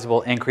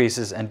sizable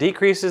increases and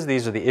decreases.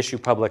 These are the issue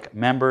public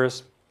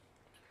members.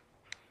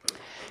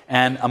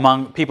 And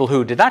among people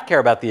who did not care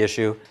about the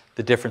issue,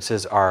 the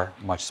differences are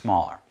much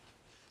smaller,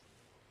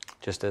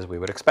 just as we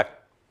would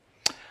expect.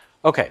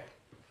 Okay.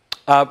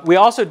 We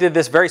also did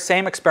this very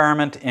same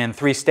experiment in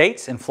 3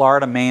 states, in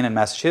Florida, Maine, and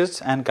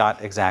Massachusetts, and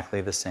got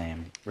exactly the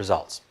same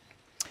results.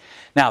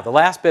 Now, the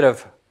last bit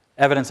of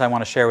evidence I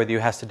want to share with you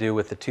has to do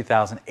with the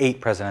 2008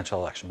 presidential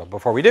election. But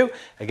before we do,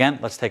 again,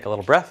 let's take a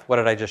little breath. What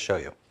did I just show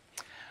you?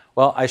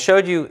 Well, I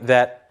showed you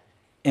that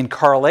in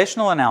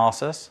correlational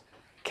analysis,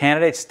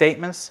 candidates'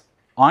 statements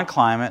on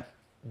climate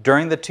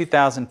during the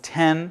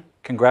 2010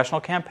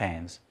 congressional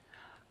campaigns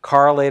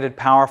correlated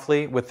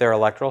powerfully with their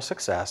electoral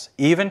success,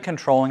 even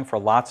controlling for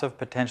lots of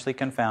potentially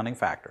confounding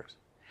factors.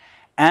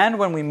 And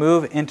when we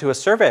move into a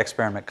survey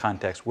experiment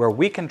context where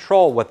we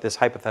control what this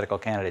hypothetical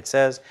candidate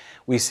says,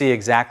 we see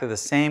exactly the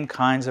same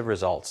kinds of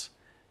results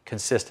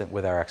consistent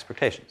with our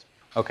expectations.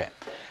 Okay,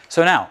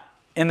 so now,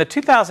 in the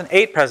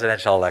 2008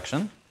 presidential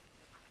election,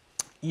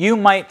 you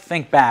might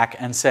think back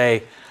and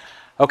say,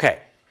 okay,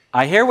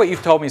 I hear what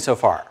you've told me so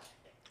far,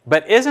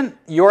 but isn't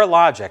your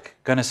logic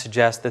going to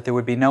suggest that there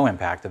would be no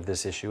impact of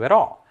this issue at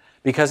all?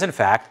 Because in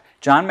fact,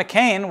 John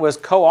McCain was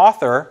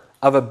co-author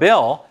of a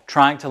bill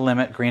trying to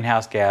limit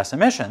greenhouse gas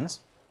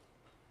emissions.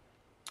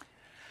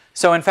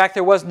 So in fact,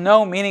 there was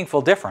no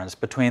meaningful difference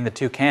between the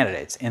two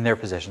candidates in their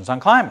positions on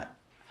climate.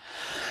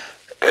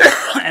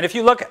 And if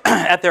you look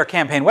at their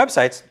campaign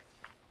websites,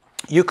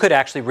 you could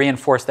actually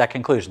reinforce that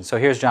conclusion. So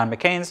here's John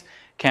McCain's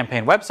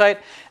campaign website.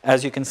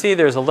 As you can see,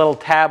 there's a little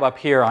tab up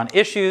here on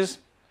issues.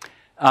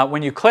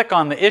 When you click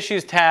on the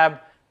issues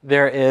tab,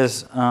 there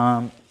is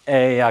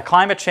a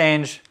climate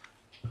change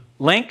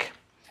link.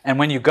 And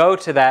when you go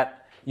to that,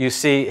 you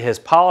see his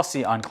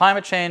policy on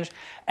climate change,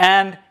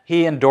 and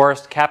he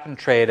endorsed cap and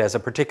trade as a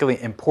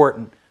particularly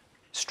important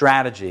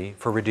strategy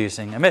for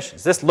reducing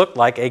emissions. This looked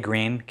like a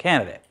green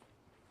candidate.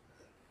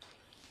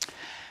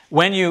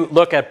 When you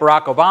look at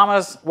Barack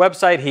Obama's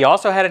website, he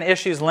also had an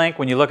issues link.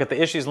 When you look at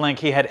the issues link,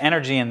 he had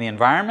energy and the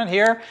environment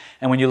here.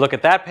 And when you look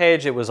at that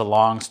page, it was a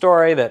long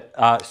story that,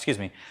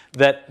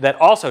 that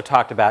also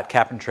talked about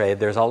cap and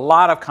trade. There's a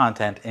lot of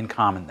content in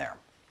common there.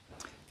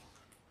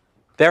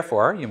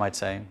 Therefore, you might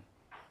say,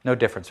 no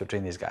difference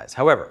between these guys.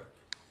 However,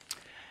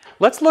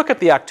 let's look at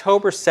the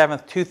October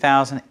 7th,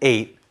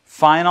 2008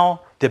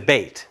 final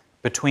debate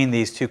between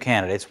these two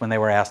candidates when they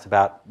were asked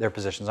about their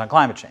positions on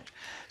climate change.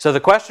 So the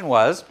question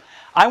was,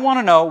 I want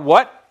to know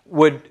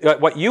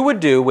what you would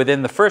do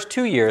within the first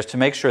 2 years to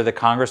make sure that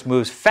Congress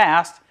moves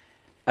fast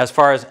as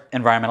far as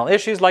environmental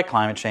issues like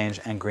climate change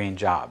and green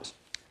jobs.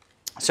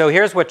 So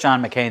here's what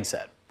John McCain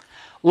said.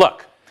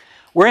 Look,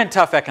 we're in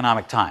tough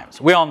economic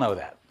times. We all know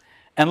that.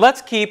 And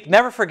let's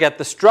never forget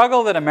the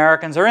struggle that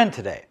Americans are in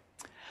today.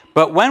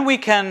 But when we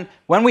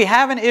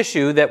have an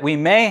issue that we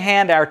may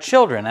hand our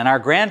children and our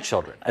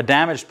grandchildren, a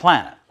damaged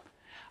planet,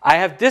 I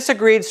have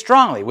disagreed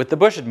strongly with the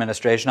Bush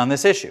administration on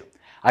this issue.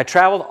 I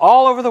traveled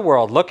all over the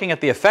world looking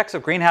at the effects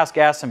of greenhouse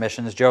gas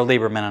emissions, Joe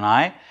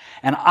Lieberman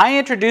and I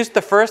introduced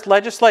the first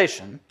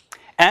legislation,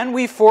 and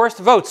we forced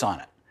votes on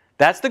it.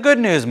 That's the good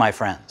news, my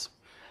friends.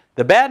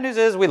 The bad news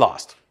is we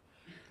lost.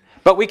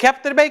 But we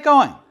kept the debate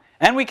going,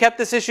 and we kept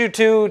this issue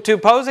to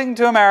posing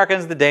to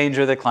Americans the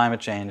danger that climate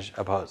change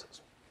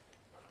opposes.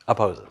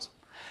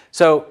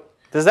 So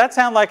does that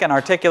sound like an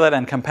articulate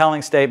and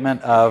compelling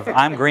statement of,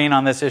 I'm green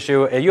on this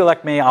issue, you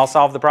elect me, I'll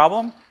solve the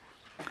problem?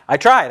 I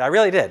tried, I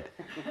really did.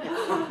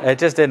 It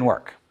just didn't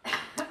work.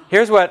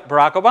 Here's what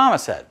Barack Obama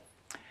said.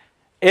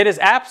 It is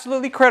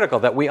absolutely critical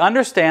that we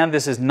understand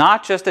this is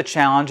not just a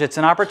challenge, it's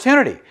an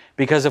opportunity.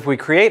 Because if we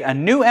create a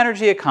new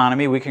energy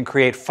economy, we can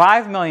create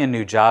 5 million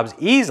new jobs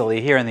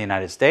easily here in the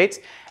United States,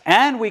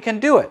 and we can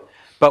do it.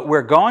 But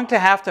we're going to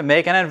have to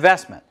make an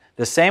investment.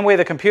 The same way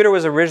the computer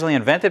was originally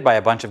invented by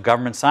a bunch of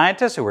government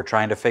scientists who were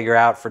trying to figure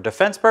out for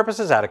defense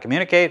purposes how to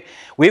communicate,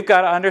 we've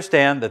got to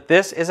understand that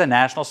this is a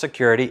national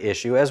security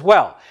issue as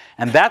well.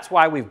 And that's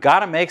why we've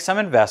got to make some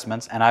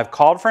investments, and I've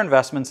called for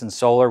investments in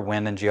solar,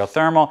 wind, and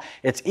geothermal.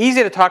 It's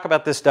easy to talk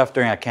about this stuff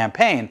during a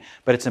campaign,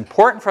 but it's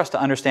important for us to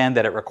understand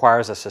that it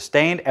requires a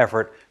sustained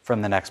effort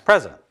from the next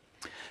president.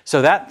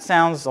 So that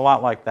sounds a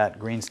lot like that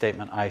green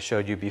statement I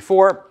showed you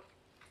before.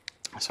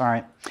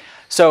 Sorry.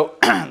 So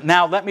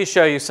now let me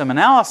show you some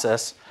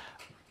analysis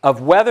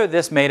of whether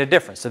this made a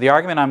difference. So the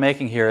argument I'm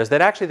making here is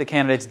that actually the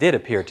candidates did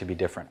appear to be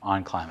different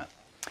on climate.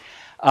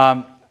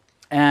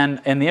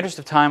 And in the interest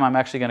of time, I'm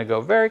actually going to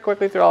go very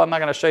quickly through all. I'm not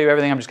going to show you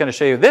everything. I'm just going to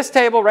show you this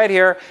table right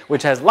here,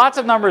 which has lots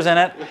of numbers in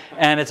it.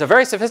 And it's a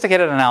very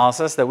sophisticated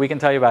analysis that we can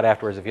tell you about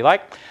afterwards if you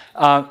like.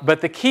 But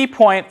the key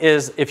point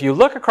is if you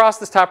look across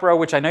this top row,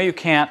 which I know you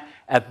can't,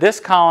 at this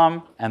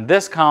column, and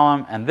this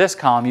column, and this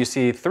column, you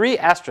see 3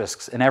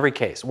 asterisks in every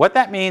case. What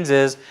that means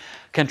is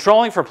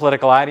controlling for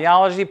political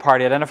ideology,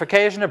 party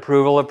identification,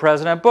 approval of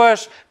President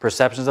Bush,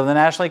 perceptions of the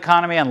national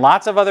economy, and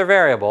lots of other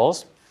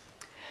variables.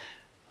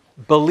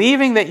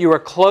 Believing that you are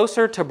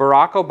closer to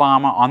Barack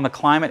Obama on the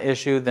climate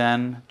issue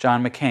than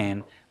John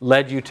McCain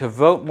led you to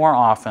vote more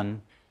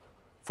often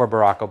for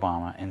Barack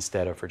Obama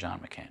instead of for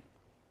John McCain.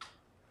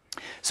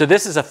 So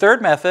this is a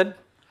third method,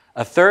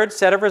 a third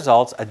set of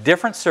results, a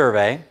different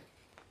survey,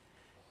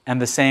 and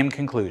the same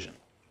conclusion.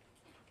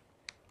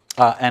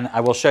 And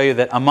I will show you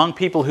that among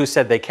people who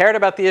said they cared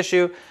about the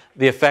issue,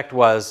 the effect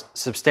was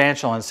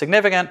substantial and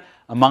significant.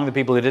 Among the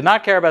people who did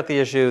not care about the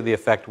issue, the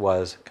effect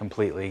was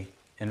completely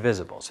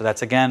invisible. So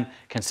that's, again,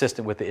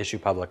 consistent with the issue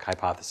public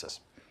hypothesis.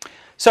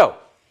 So,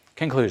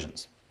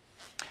 conclusions.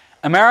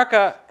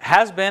 America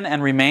has been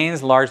and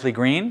remains largely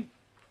green.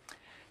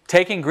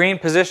 Taking green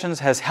positions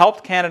has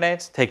helped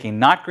candidates. Taking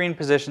not green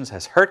positions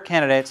has hurt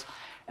candidates.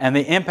 And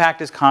the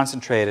impact is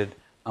concentrated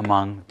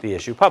among the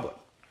issue public.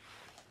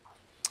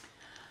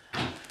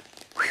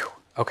 Whew.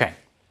 Okay.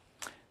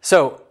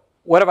 So,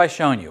 what have I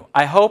shown you?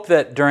 I hope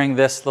that during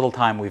this little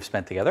time we've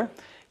spent together,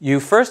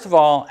 you first of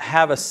all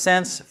have a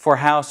sense for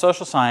how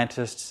social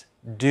scientists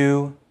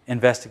do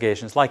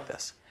investigations like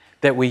this.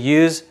 That we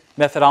use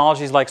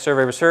methodologies like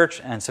survey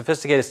research and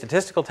sophisticated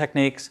statistical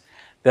techniques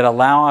that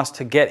allow us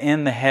to get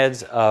in the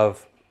heads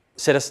of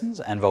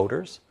citizens and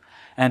voters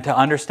and to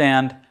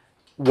understand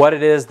what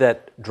it is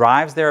that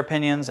drives their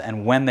opinions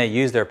and when they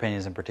use their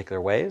opinions in particular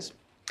ways.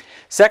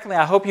 Secondly,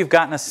 I hope you've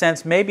gotten a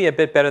sense, maybe a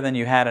bit better than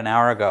you had an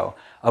hour ago,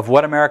 of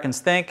what Americans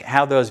think,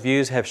 how those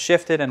views have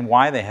shifted, and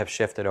why they have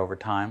shifted over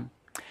time.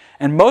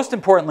 And most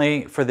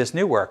importantly, for this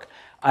new work,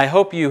 I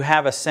hope you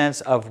have a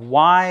sense of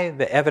why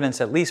the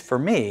evidence, at least for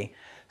me,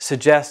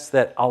 suggests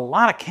that a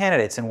lot of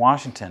candidates in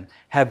Washington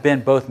have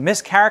been both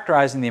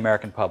mischaracterizing the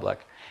American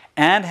public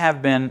and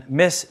have been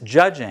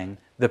misjudging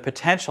the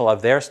potential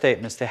of their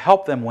statements to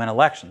help them win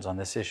elections on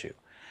this issue.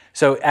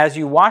 So as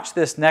you watch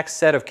this next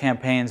set of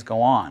campaigns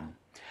go on,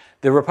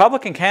 the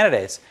Republican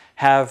candidates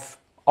have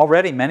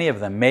already, many of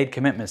them, made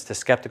commitments to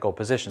skeptical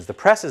positions. The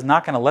press is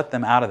not going to let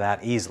them out of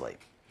that easily.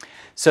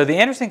 So the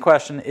interesting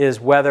question is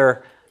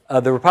whether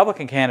the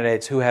Republican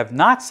candidates who have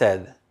not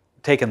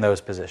taken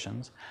those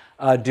positions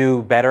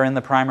do better in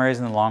the primaries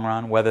in the long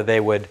run, whether they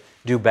would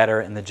do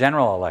better in the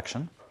general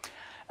election,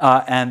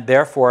 and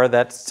therefore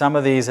that some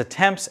of these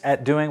attempts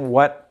at doing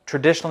what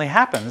traditionally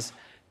happens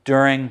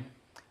during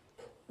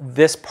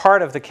this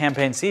part of the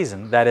campaign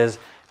season, that is,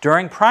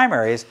 during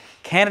primaries,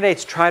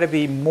 candidates try to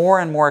be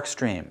more and more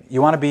extreme.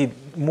 You want to be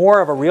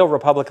more of a real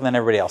Republican than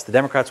everybody else. The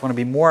Democrats want to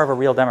be more of a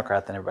real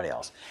Democrat than everybody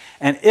else.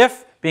 And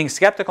if being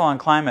skeptical on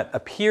climate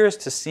appears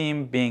to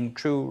seem being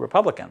true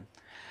Republican,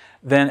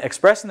 then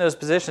expressing those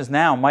positions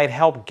now might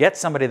help get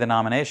somebody the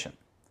nomination.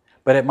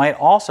 But it might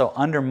also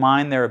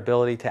undermine their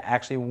ability to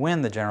actually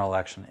win the general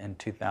election in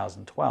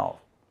 2012.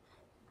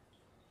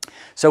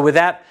 So with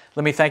that,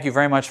 let me thank you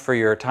very much for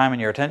your time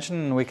and your attention,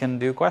 and we can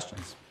do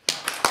questions.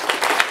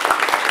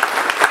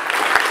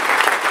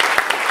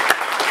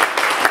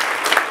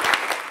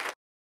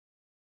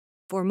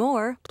 For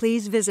more,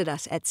 please visit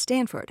us at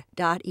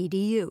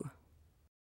stanford.edu.